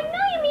 Spirit, I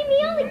know you mean me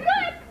only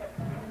good,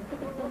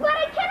 but I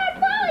cannot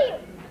follow you.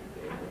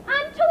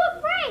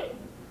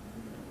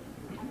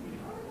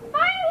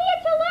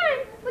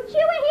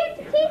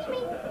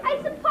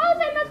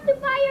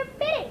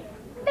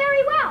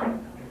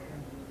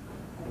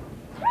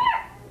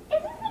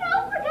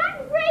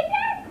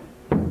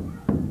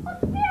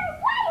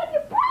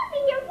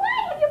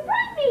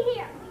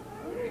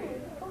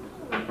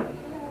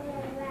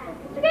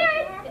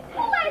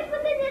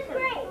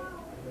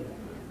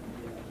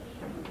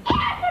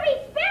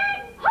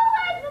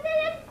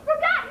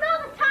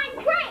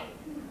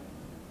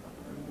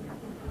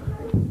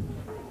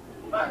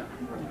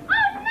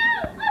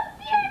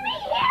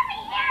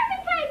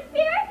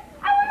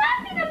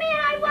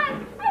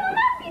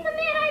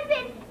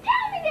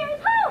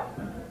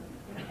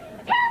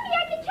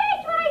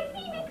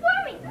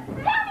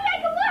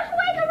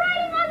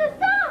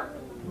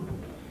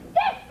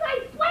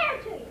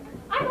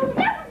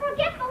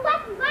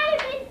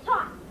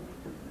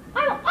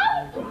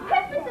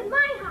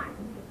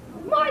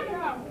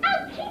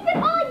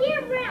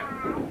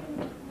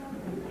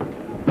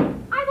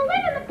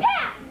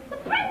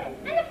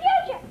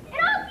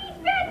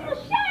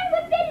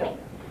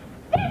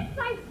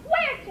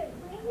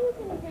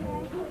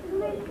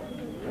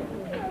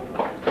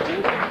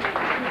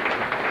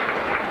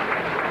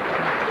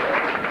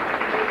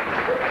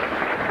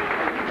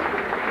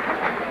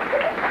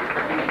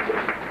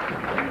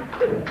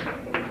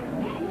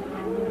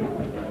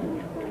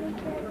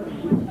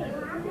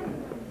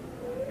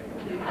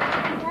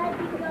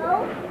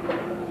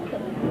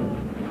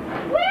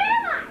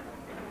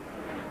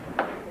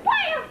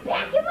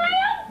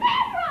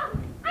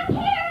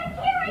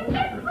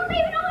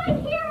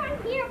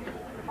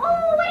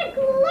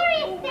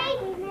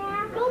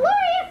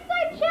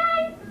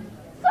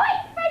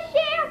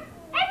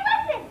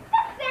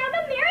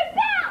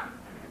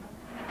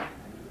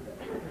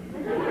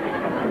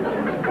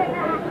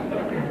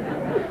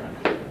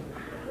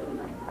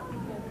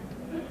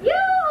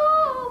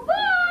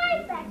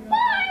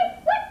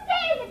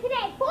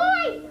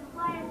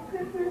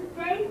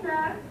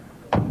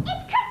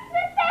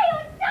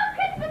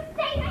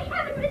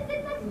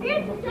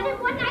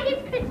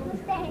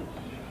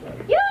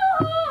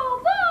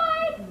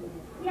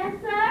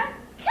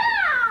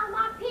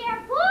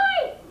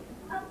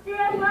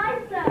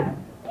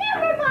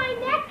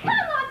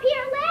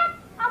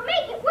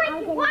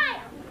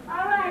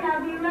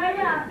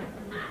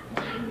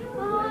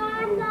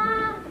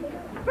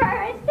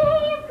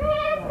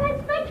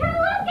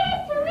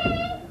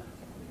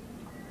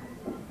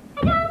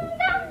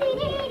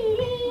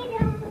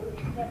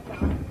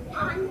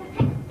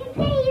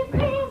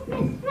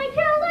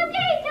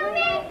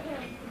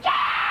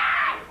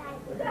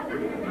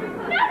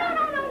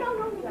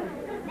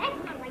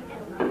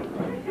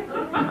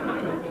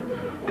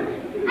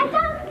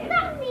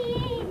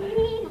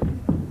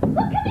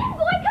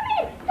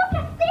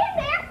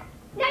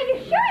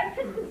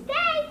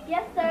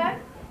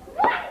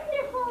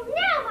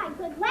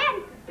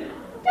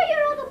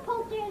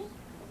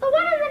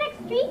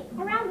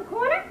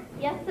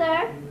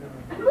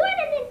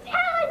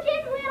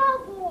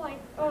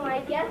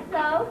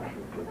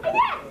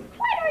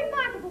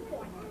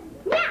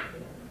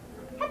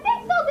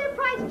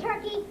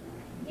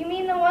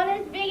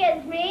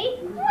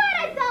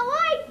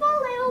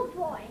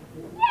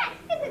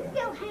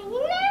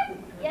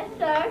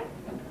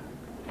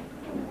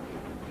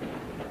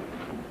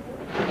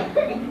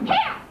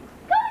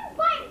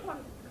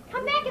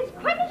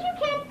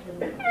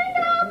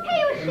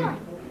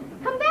 shilling.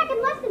 Come back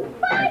in less than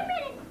 5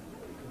 minutes.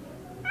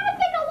 I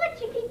think I'll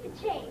let you keep the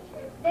change.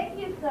 Thank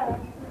you, sir.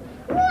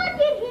 Look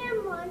at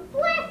him run.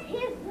 Bless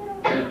his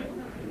little heart.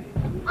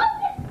 Oh,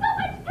 there's so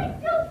much to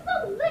do, so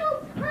little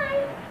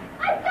time.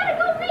 I've got to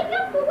go make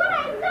up for what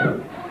I've done.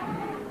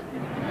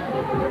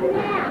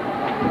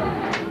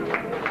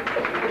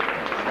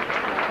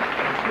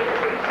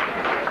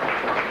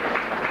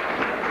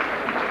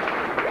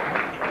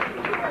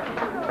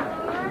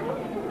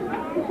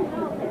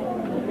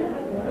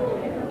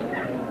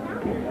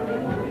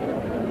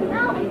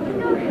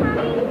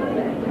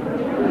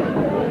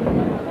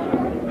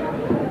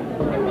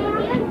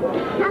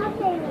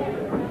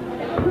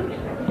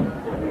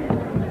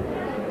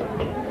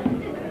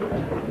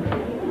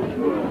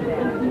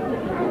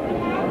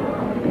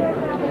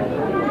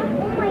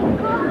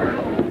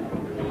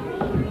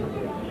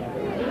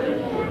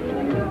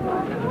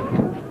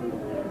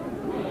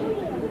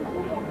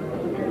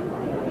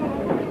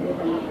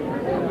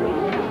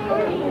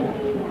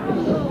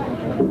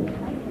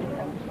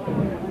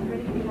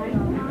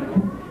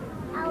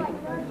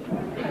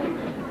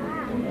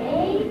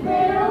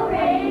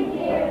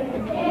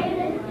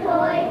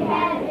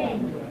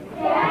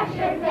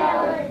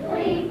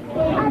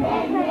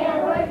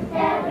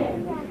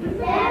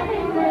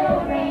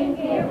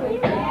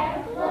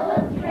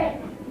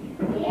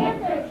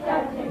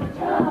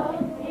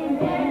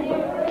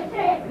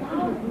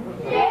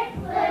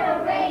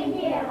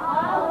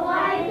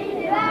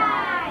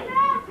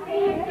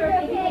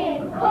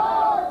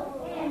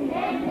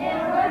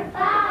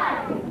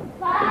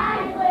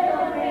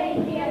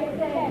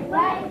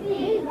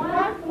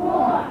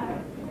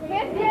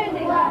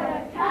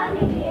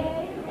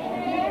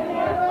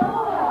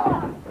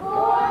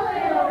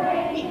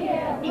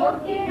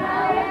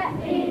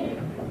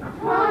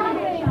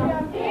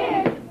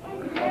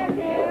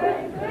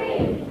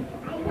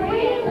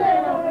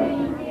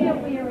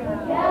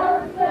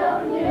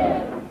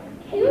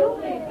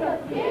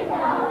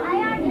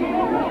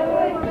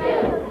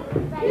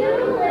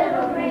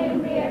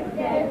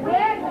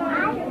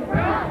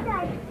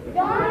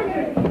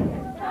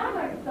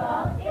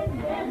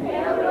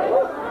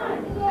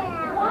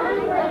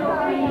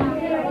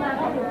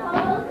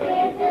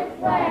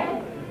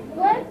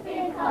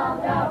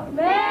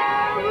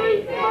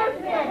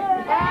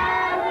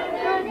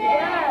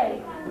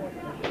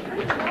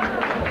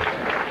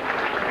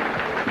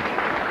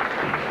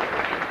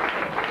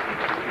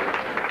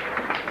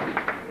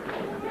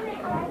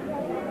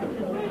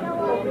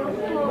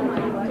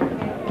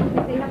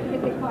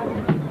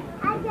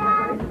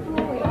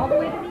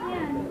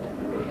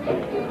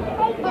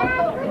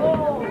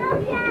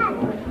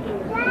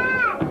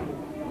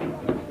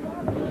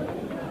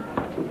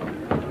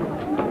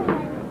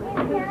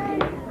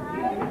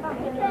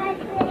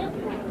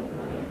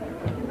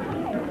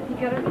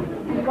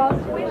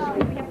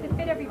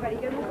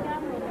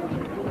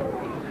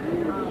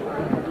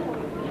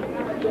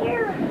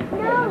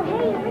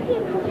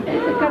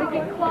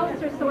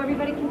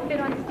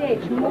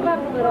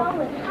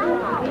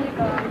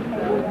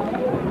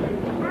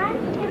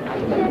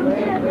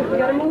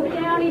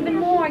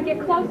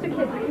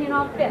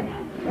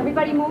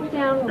 Everybody move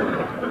down a little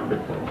bit.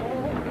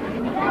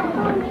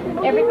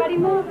 Everybody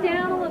move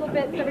down a little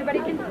bit so everybody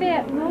can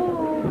fit.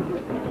 Move.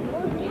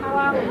 How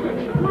are we?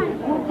 Come on,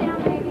 move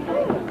down, baby.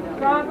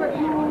 Robert,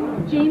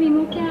 move. Jamie,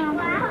 move down.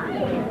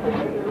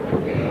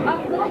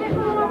 Up a little bit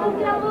more, move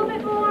down a little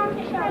bit more. A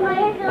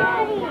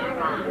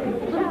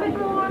little bit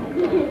more.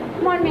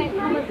 Come on,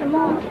 Melissa,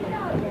 move.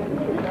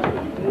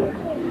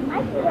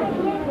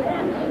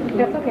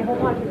 That's okay, hold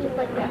on, just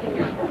like that.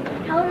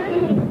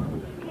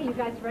 You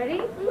guys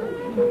ready?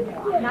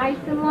 Nice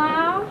and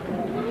loud.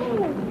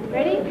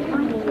 Ready?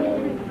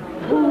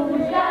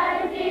 Who's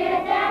got a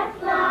beard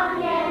that's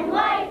long and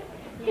white?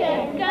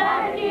 Kid's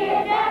got a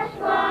beard that's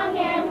long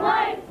and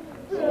white.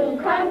 Who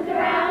comes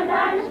around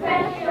on a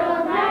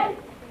special night?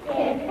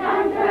 Kid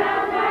comes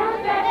around on a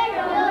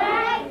special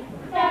night.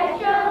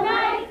 Special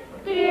night,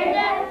 beard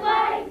that's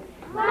white.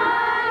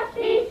 Must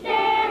be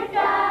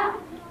Santa.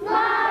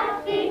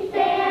 Must be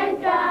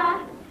Santa.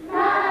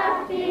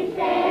 Must be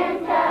Santa.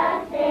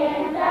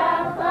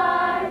 Santa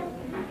Claus,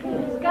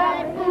 who's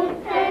got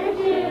boots and a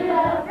suit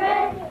of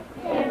red.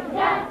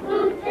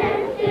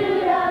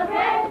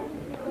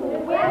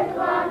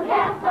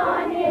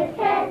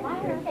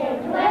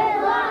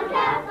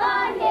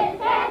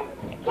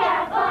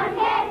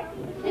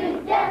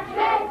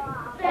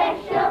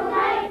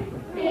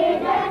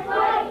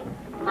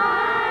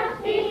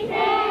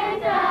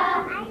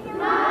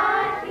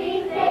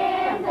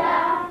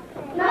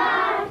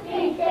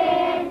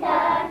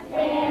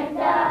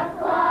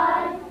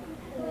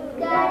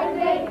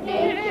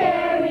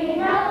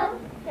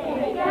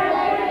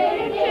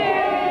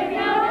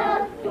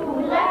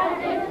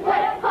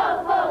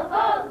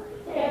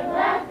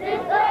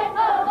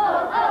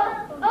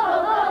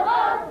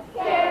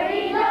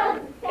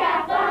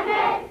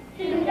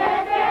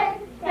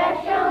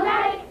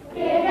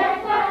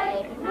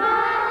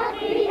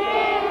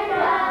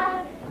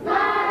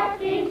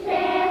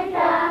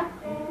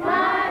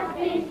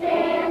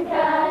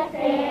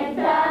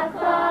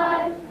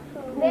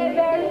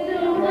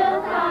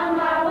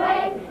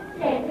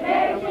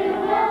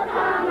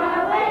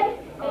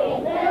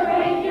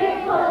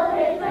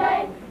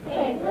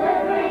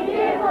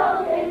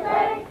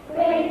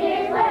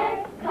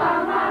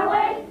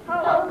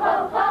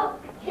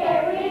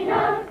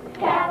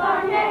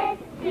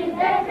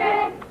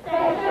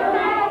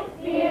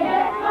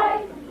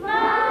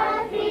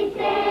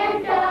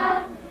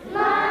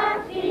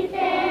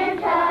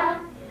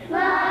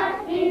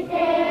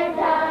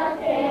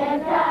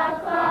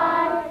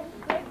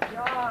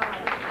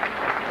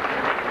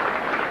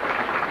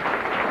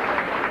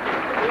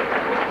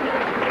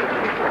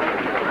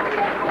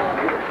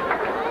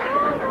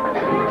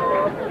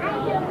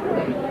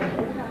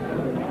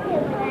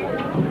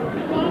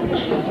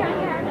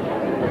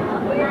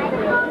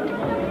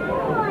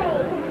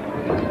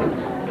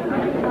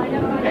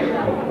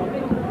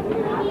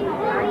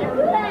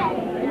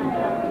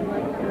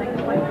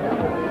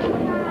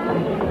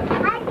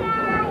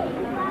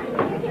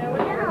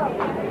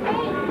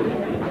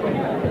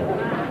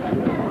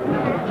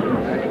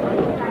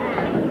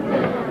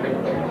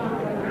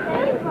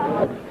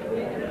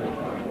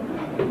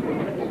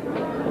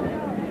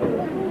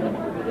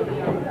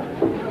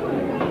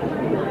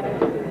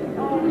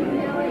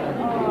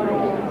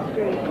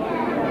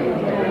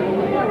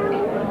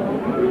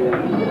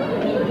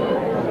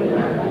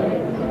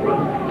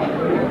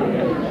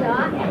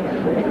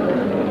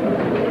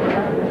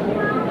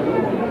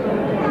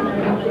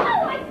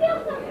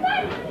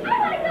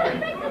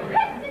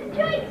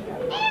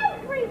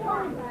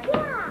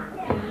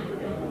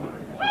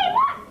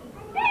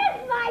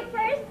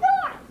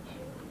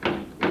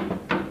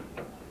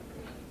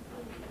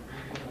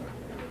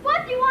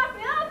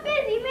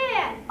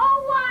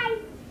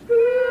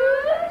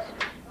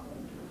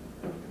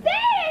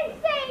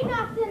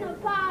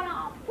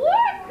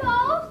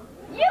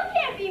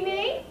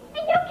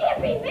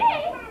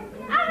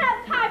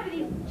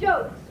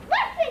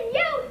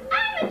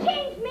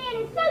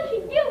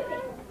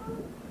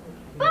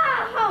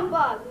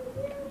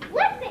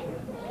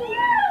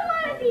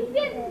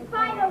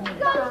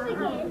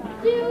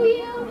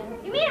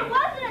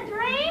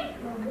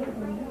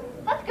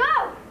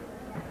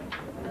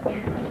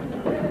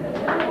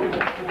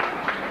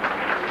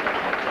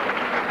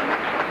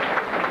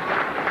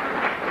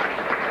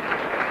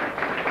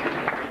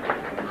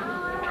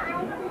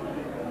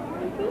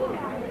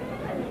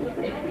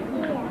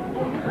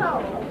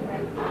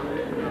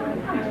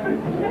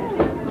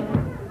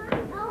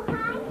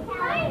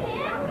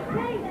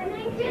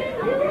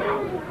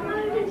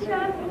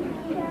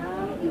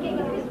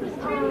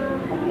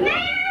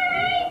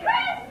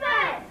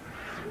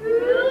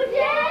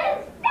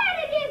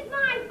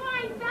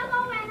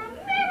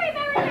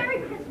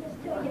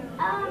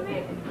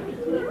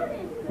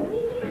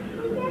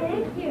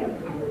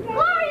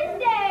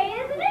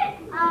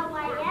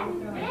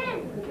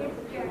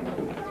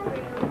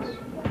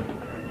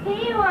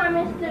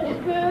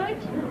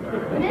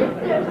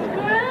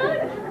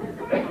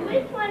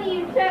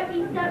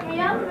 set me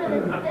up for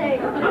this thing.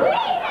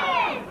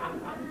 Wheaton!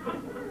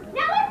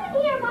 Now listen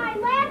here, my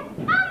lad.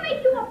 I'll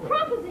make you a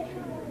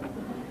proposition.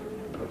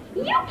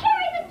 You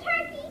carry the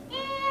turkey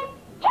and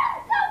he'll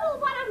double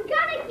what I'm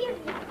gonna give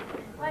you.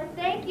 Why,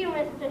 thank you,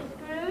 Mr.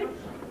 Scrooge.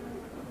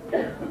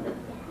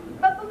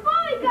 But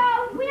before we go,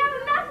 we have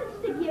a message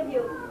to give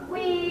you.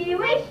 We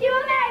wish you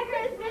a Merry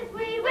Christmas.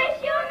 We wish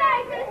you a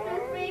Merry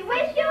Christmas. We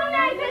wish you a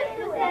Merry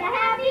Christmas and a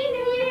Happy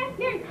New Year.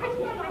 Merry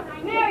Christmas, my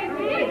friend. Merry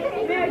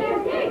Christmas. Merry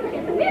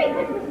Christmas. Merry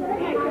Christmas.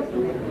 Merry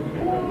Christmas.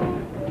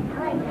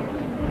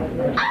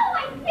 Oh,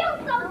 I feel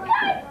so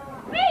good.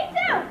 Me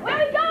too. Where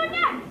are we going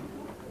next?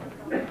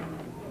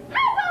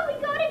 How about we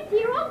go to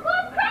dear old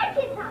Bob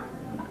Cratchit's house?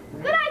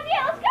 Good idea.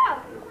 Let's go.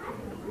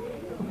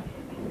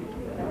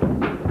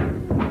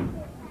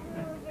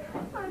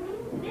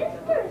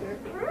 Mr.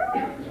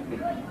 Scrooge?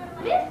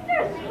 Mr.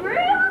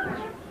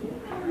 Scrooge?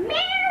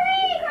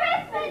 Merry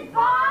Christmas,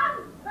 Bob!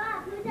 Bob,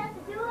 who's at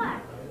the door?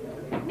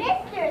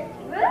 Mr.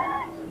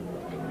 Scrooge?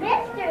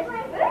 Mr.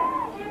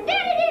 Scrooge?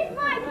 Then it is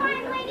my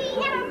fine lady,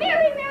 and a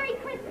Merry, Merry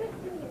Christmas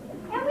to you.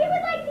 And we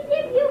would like to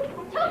give you a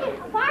token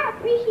of our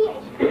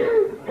appreciation.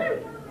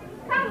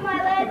 Come, my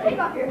lad, take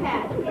off your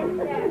hat. Yes,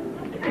 sir.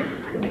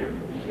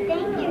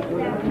 Thank you,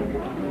 sir.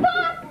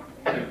 Bob,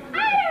 I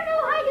don't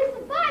know how you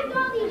survived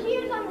all these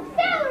years on the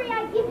salary I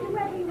give you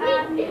every week.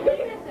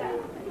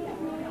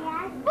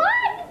 But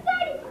I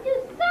decided to do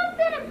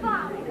something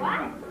about it.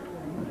 What?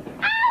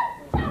 I'll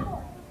double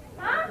it.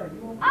 Huh?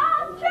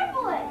 I'll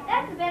triple it.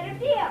 That's a better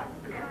deal.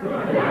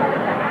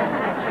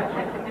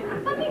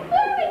 But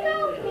before we go,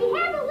 we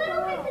have a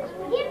little message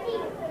to give to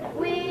you.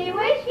 We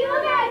wish you a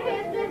Merry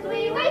Christmas.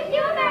 We wish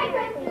you a Merry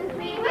Christmas.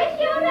 We wish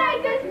you a Merry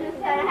Christmas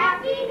and a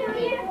Happy New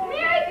Year.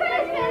 Merry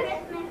Christmas.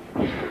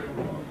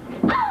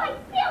 Oh, I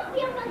still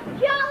feel so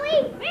jolly.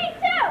 Me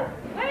too.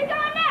 Where are we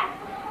going next?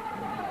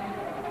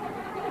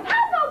 How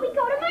about we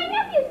go to my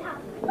nephew's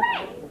house,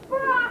 Frank,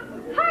 for a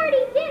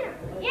hearty dinner?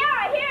 Yeah,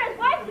 I hear his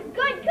wife's a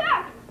good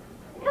cook.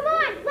 Come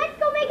on, let's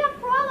go make up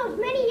for all those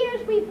many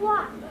years we've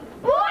lost.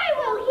 Boy,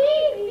 will he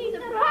be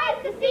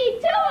surprised to see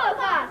two of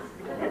us.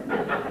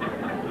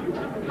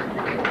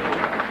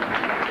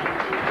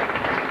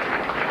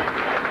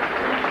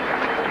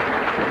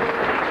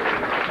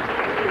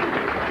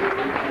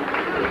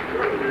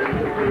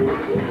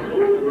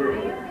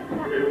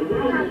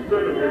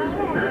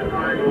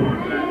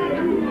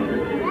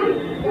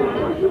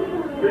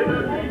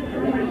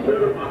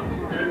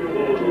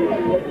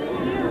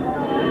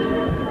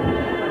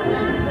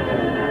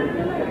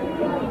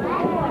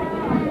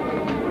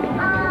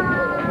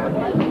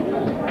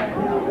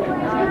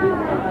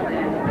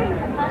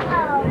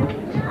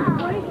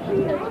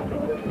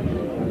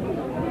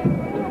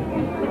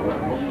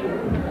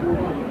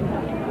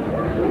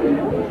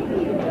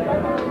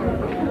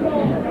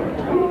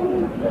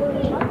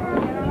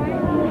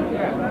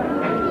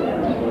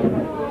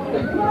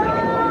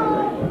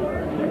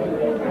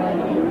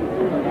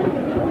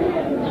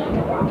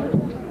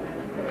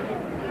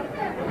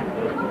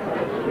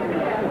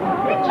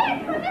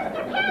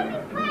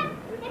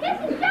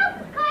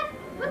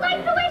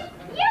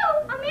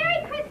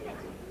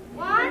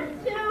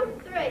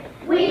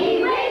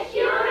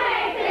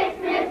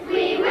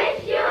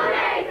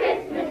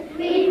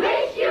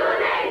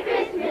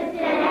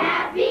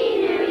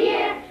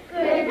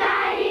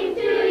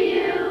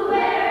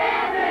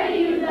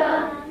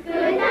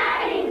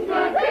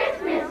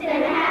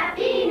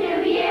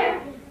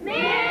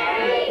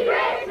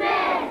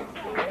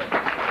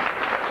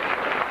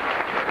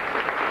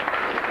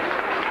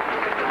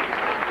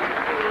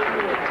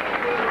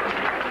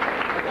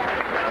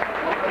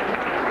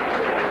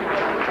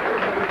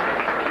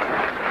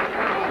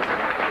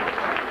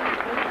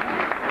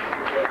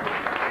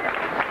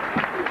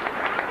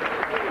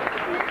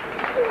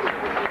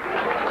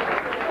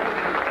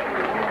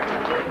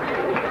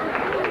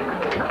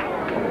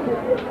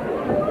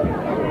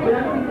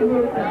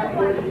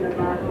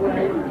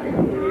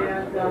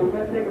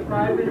 Let's take a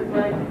 5-minute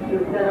break to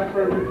set up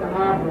for Mr.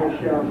 Harper's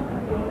show.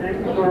 Thank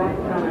you for all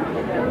coming.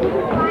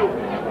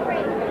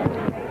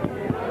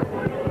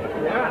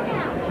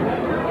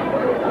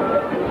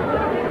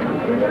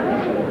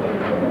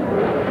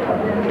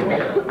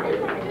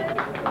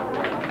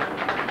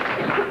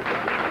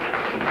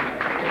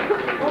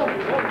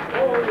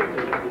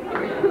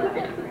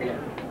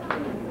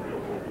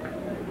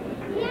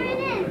 Here it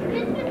is,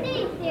 Christmas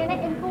Eve, Santa,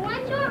 and for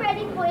once you're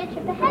ready for your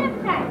trip ahead of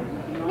time.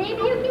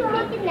 Maybe you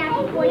can take a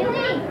nap before you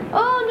leave.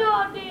 Oh, no,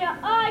 dear.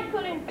 I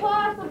couldn't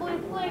possibly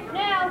sleep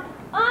now.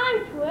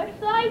 I'm too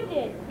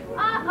excited.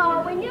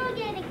 Uh-oh, when you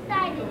get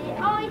excited, it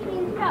always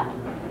means trouble.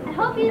 I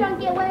hope you don't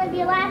get one of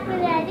your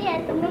last-minute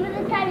ideas. Remember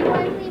the time you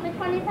wanted to leave a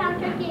 20-pound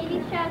turkey at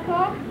each truck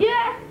home?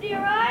 Yes, dear,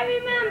 I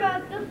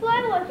remember. The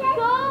sleigh was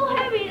so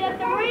heavy that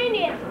the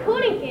reindeers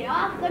couldn't get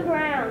off the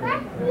ground.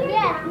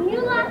 Yes, and you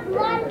lost a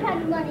lot of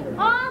time running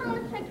all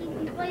those turkeys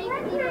before you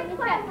could leave the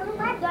truck.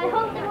 So I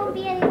hope there won't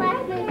be any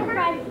last-minute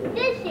surprises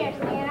this year,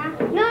 Santa.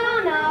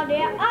 No,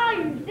 dear. I'll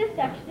use this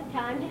extra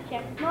time to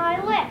check my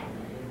list.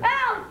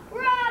 Elf!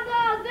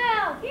 Bravo,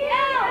 Elf!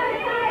 Elf!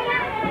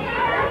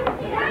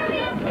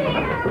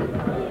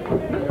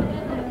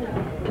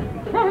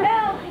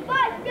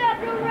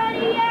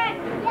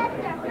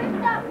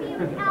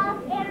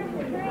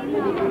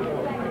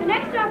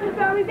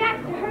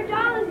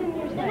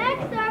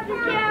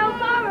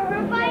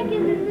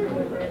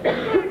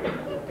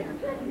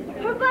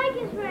 Her bike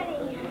is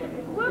ready.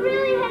 We're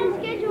really ahead of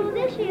schedule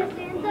this year,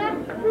 Santa.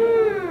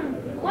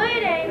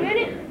 Wait a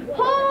minute.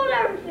 Hold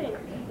everything.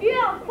 You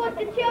have put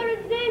the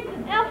children's names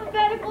in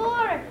alphabetical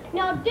order.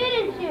 Now,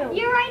 didn't you?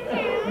 You're right,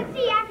 Santa. Let's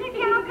see. After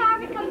Carol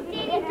Carver comes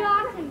Danny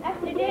Dawson.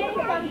 After Danny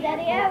comes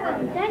Eddie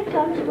Evans. Then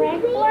comes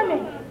Frank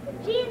Foreman.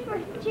 G is for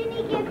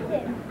Ginny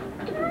Gibson.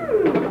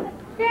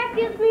 That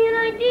gives me an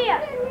idea.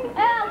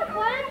 Alice,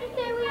 why don't you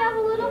say we have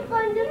a little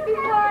fun just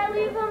before I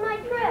leave on my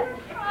trip?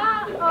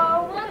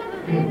 Uh-oh, one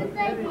of Santa's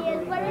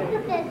ideas. What is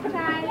it this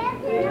time?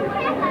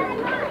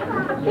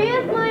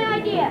 Here's my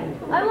idea.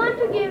 I want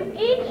to give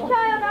each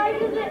child I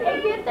visit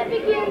a gift that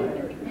begins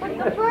with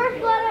the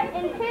first letter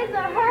in his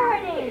or her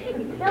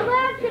name. Now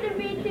that shouldn't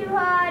be too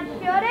hard,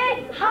 should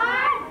it?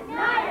 Hard?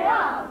 Not at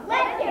all.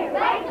 Let's get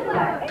right to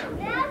work.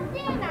 Now,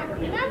 Santa,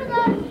 none of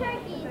those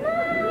turkeys.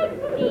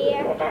 My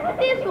dear,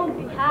 this won't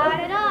be hard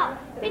at all.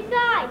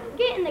 Besides,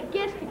 getting the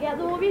gifts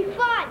together will be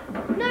fun.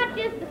 Not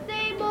just the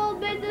same old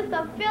business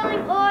of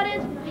filling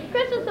orders.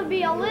 Christmas will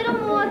be a little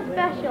more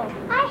special.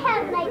 I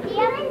have an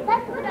idea.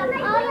 Let's put up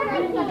all your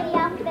letters of the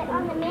alphabet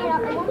on the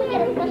mantle, and when we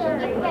get a special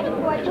gift ready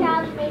for a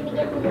child's name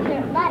begins with a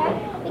certain letter,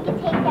 we can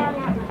take down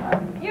that letter.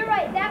 You're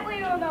right. That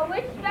way we'll know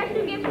which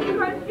special gifts to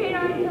concentrate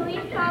on until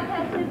each child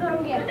has his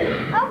own gift.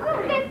 Oh, go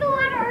get the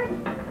letters.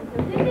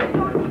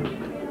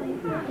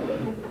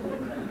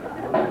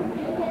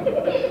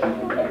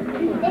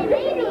 It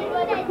may be a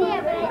good idea,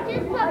 but I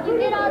just hope you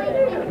get all these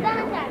things done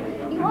in time.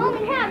 You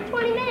only have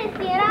 20 minutes,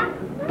 Santa.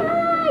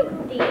 My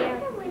dear,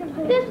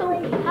 this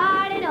won't be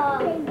hard at all.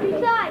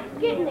 Besides,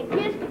 getting the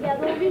gifts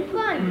together will be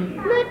fun.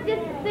 Not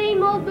just the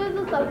same old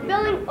business of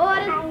filling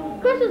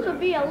orders. Christmas will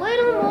be a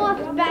little more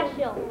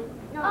special.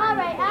 All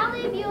right, I'll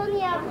leave you in the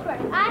house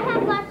first. I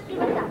have lots to do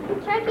myself.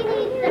 Turkey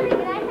needs something,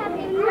 and I have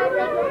to try to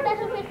make a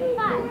special Christmas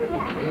pie.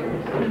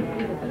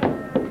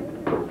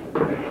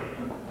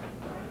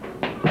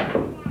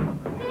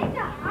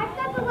 Santa, I've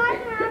got the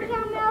last one out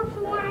down mail, so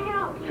want to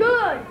help.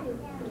 Good.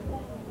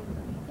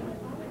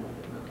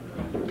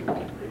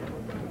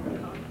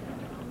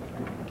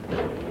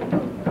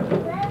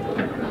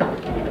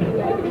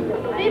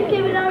 They've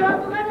given out all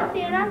the letters,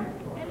 Santa.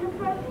 And the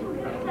first two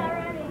gifts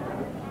already.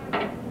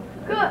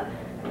 Good.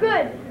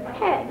 Good.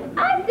 Hey,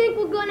 I think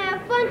we're going to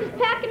have fun just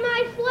packing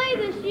my sleigh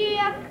this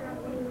year.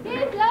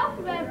 Here's the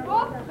alphabet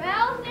book for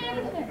Alice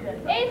Anderson.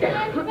 A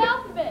stands for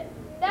alphabet.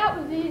 That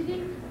was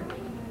easy.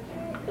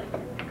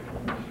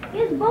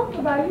 Here's a book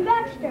for Barney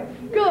Baxter.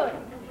 Good.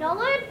 Now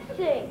let's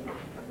see.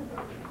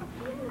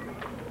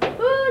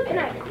 Who's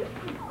next?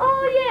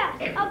 Oh,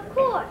 yes, of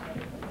course.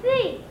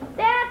 See,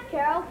 that's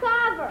Carol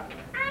Carver.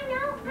 I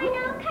know.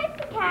 Kite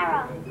for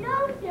Carol. No,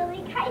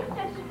 silly. Kite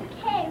starts with a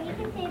K. We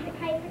can say the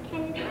kite for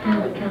Ken and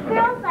Kelly.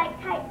 Girls like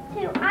kites,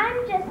 too. I'm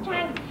just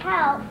trying to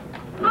help.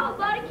 How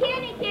about a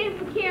candy cane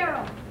for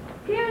Carol?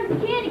 Here's a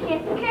candy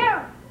cane for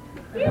Carol.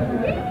 Here's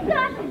Stevie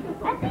Sausage.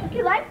 I think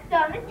he likes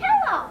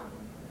Donatello.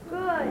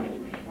 Good.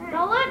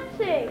 Now let's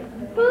see.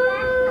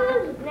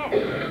 Who's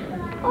next?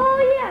 Oh,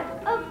 yes,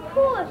 of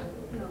course.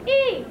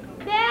 E.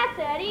 That's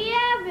Eddie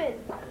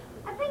Evans.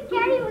 I think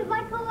Eddie would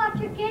like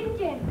electric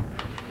engine.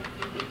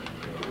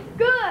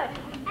 Good.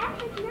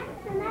 F is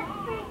next, and that's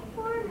Frank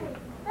Foreman.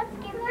 Let's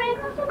give Frank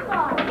a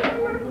football.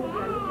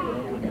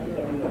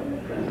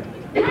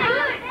 Good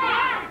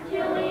pass,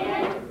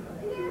 Julian.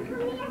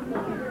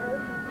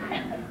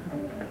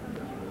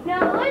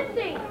 Now let's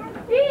see.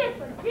 D is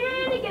for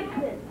Jenny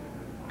Gibson.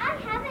 I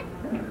have it.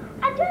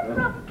 A jump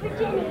rope for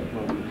Jenny.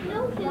 No,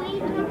 silly.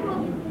 Jump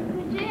rope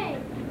for Jay.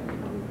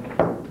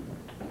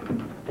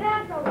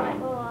 That's all right,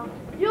 Mom.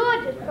 You're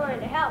just trying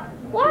to help.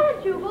 Why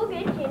don't you go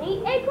get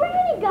Jenny a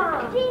granny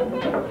gun? Gee,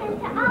 thanks,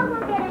 Santa. I'll go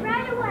get it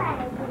right away.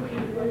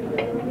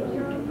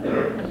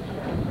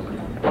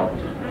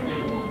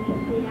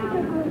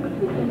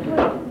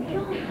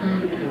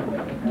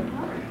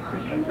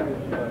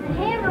 The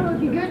hammer would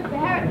be good for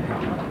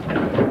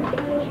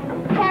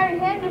Harry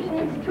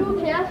Henderson's tool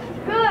chest.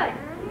 Good.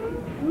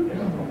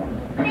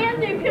 And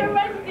the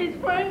Rescue's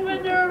Frank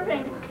Van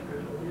Irving.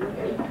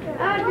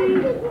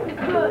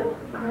 Good.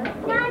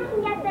 Now I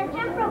can get the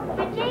jump rope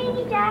for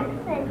Janie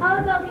Jackson. How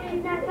about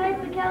getting that kite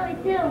for Kelly,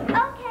 too?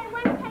 Okay,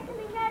 one second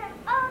we got it.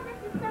 Oh, this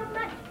is so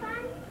much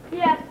fun.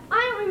 Yes, I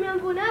don't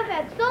remember when I've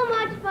had so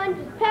much fun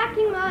just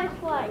packing my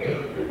sleigh.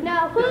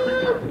 Now,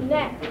 who's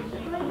next?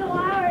 Little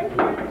hours.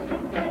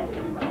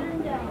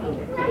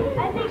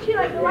 I think she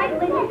likes the white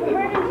lady from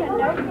her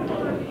Nintendo.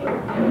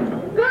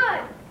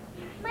 Good.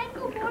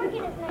 Michael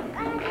Morgan is next.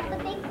 I have the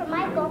thing for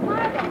Michael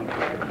Morgan.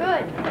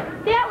 Good.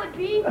 That would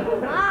be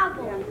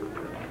marvelous.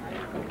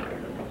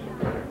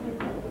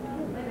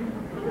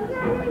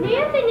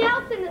 Nancy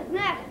Nelson is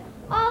next.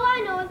 All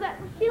I know is that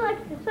she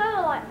likes to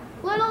sew like,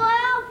 little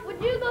elf,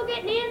 would you go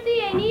get Nancy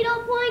a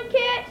needlepoint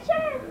kit?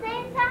 Sure,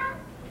 Santa.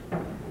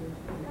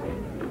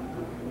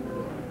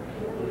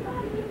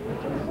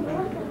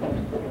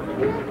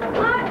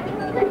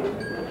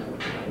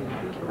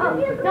 Oh,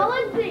 now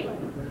let's see.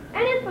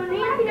 And it's from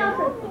Nancy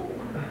Nelson.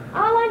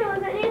 All I know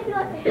is that Nancy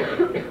likes to...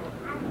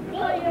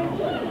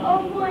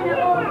 Oh boy,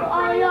 now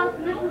all y'all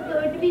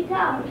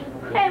tell.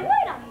 Hey,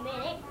 wait a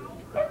minute.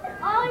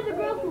 Isn't Ollie the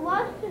girl who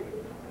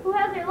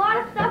has a lot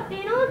of stuffed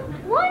animals?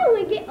 Why don't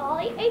we get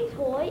Ollie a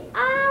toy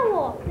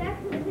owl?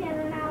 That's the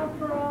Santa an owl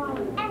for all.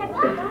 And a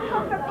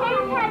popsicle for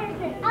Pam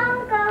Patterson.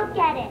 I'll go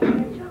get it.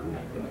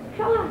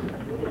 Come on.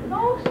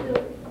 No, Sue.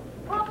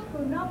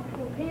 Popsicle enough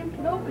so Pam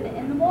can open it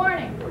in the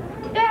morning.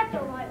 That's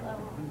all right,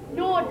 Little.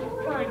 You're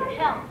just trying to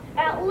help.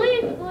 At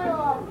least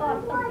Little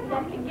thought something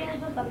that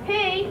begins with a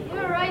P.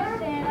 You're right,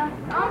 Santa.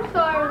 I'm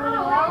sorry,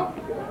 little elf.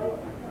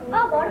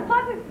 I'll go to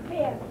Papa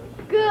prepare.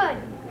 Good.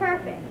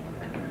 Perfect.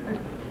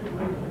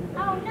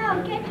 Oh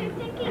no, get your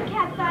thinking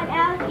caps on,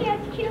 Alice.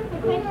 Here's cute for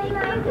Quincy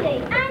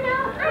Quincy. I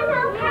know,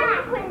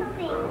 Cat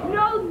Quincy.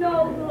 No,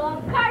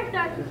 little. Car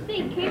starts with C.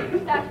 Casey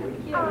starts with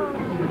Q.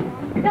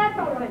 That's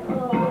all right,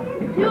 Little.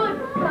 You're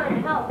just trying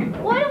to help.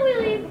 Why don't we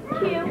leave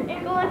Q and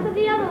go on to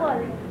the other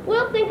one?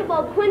 We'll think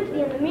about Quincy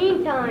in the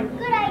meantime.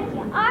 Good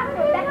idea. R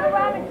for Rebecca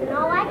Robinson.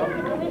 All I can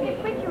think of is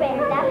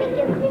refrigerator. That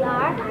begins with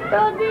R.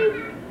 That would be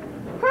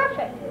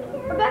perfect.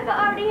 Rebecca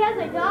already has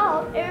a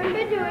doll and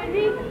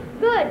refrigerator.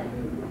 Good.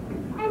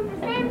 And for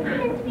Sam's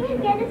Prince, we can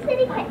get a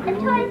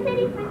toy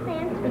city for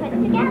Sam to put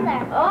together.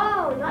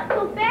 Oh, not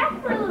so fast,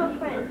 my little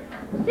friend.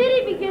 City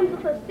begins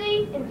with a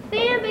C and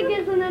Sam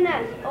begins with an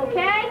S,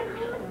 okay?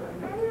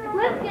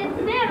 Let's get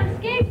Sam a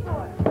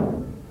skateboard.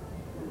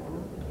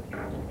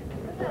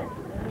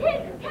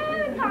 Take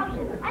Terrence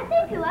option. I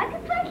think you like a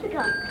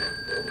bicycle.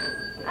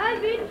 I'd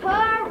be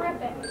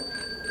terrific.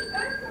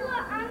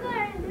 Ursula, I'm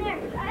going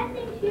next. I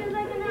think she was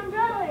like an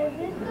umbrella. Is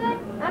this good?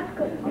 That's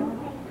good.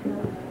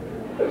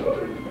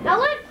 Now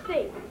let's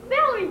see.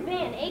 Valerie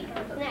Van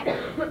Aken's next.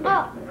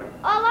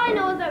 All I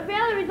know is that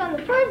Valerie's on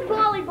the first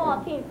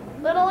volleyball team.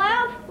 Little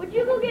Alf, would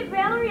you go get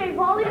Valerie a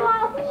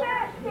volleyball?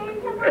 Sure.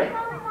 Santa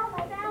volleyball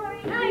by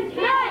Valerie. Nice,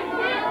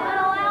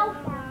 Little Alf.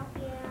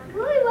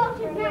 Really well,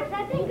 next.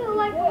 I think you'll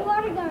like the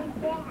water gun.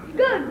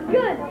 Good.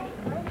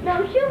 Now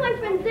I'm sure my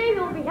friend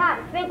Xavier will be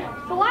happy.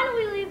 So why don't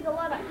we leave the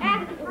letter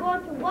X and go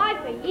on to Y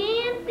for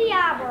Yancy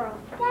Yarborough?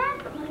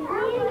 That's easy.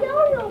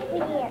 Yo-yo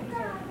pants.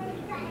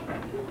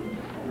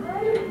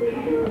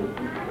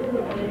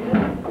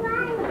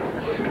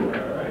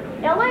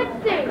 Now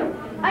let's see.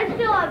 I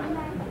still have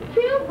Q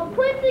for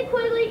Quincy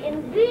Quigley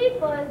and Z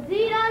for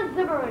Zeta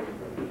Zimmerman.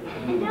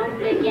 And don't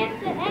forget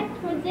the X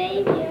for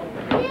Xavier.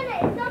 Santa,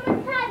 it's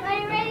almost time. Are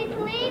you ready to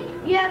leave?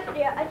 Yes,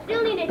 dear. I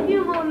still need a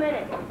few more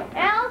minutes.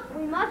 Else,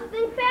 we must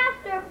think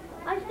faster.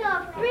 I still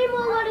have 3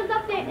 more letters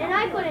up there, and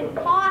I couldn't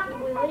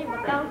possibly leave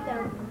without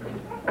them.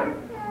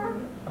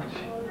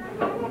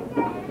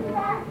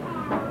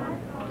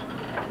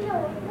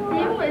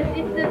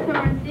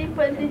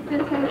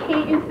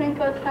 Can't you think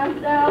of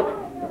something else?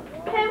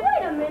 Hey,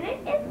 wait a minute.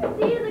 Isn't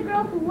Zeta the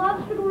girl who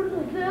loves to go to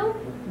the zoo?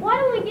 Why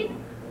don't we get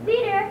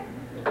Zeta?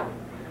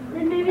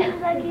 Then maybe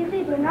it's like you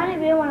see, but not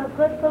even one of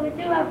good, but we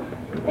do have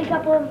a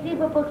couple of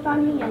zebra books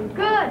on hand.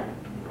 Good.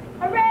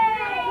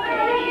 Hooray!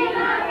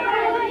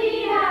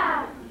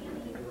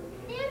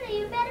 Santa,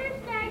 you better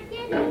start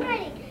getting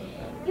ready.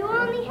 You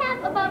only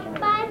have about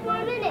 5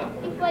 more minutes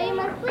before you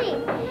must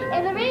leave.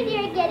 And the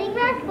reindeer are getting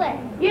restless.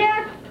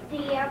 Yes,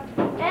 dear.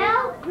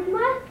 Al, we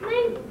must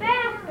think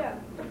faster.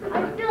 I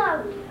still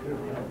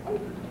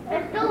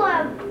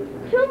have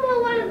 2 more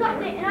letters up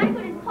there, and I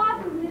couldn't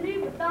possibly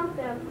leave without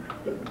them.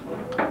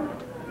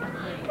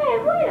 Hey,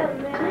 wait a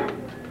minute.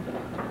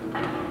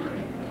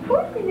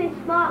 Quincy's a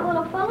smart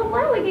little fellow.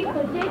 Why don't we get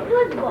Quincy a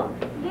quiz book?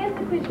 Here's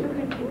the quiz for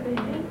Quincy.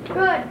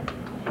 Good.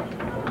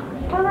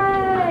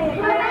 Hooray!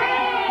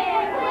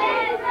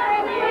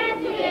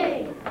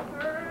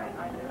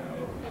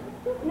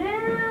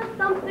 Now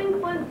something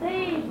for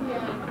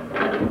Xavier.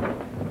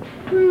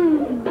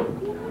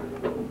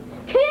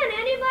 Can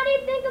anybody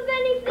think of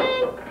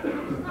anything?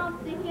 No,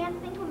 they can't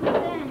think of a thing.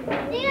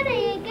 Santa,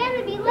 you're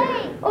gonna be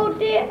late. Oh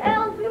dear,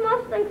 Els, we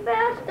must think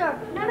faster.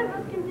 None of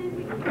us can do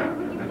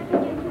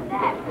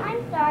that.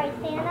 I'm sorry,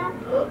 Santa.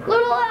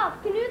 Little Elf,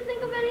 can you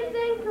think of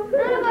anything?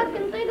 None of us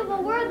can think of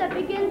a word that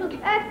begins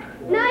with X,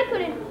 and I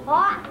couldn't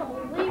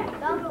possibly leave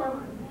without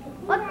them.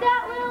 What's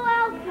that, Little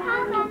Elf?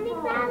 How about an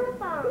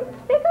xylophone?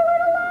 Speak a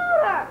little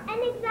louder. An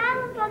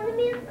xylophone, the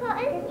musical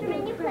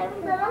instrument you play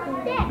with little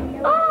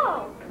sticks.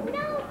 Oh!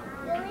 No,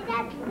 silly,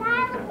 that's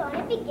xylophone.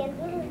 It begins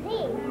with a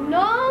Z.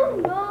 No.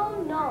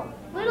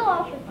 Little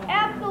Elf is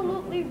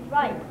absolutely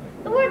right.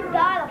 The word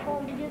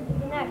xylophone begins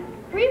with an X.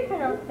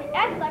 Repronounce the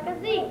X like a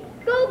Z.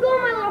 Go,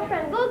 my little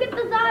friend. Go get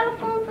the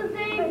xylophone for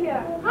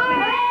Xavier.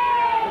 Hooray!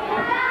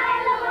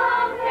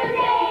 Xylophone for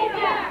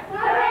Xavier!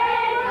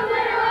 Hooray for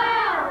Little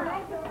Elf!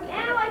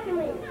 Now I can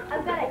leave.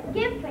 I've got a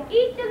gift for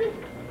each of the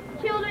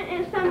children,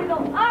 and it's time to go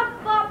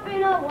up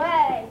and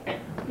away.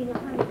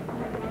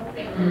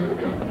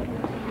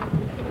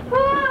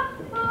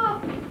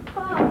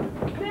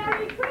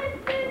 Merry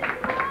Christmas!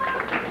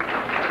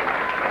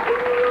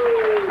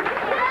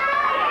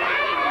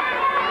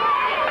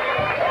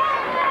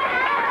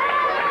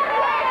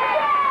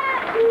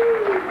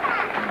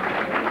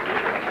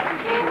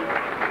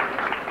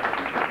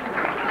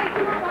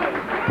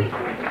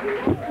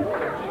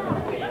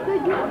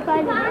 Good, you're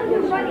fine.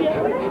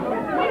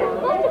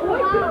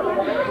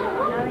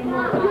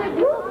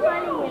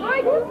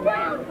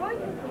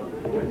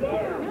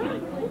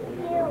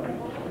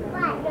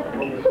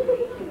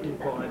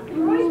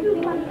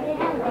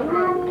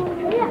 What?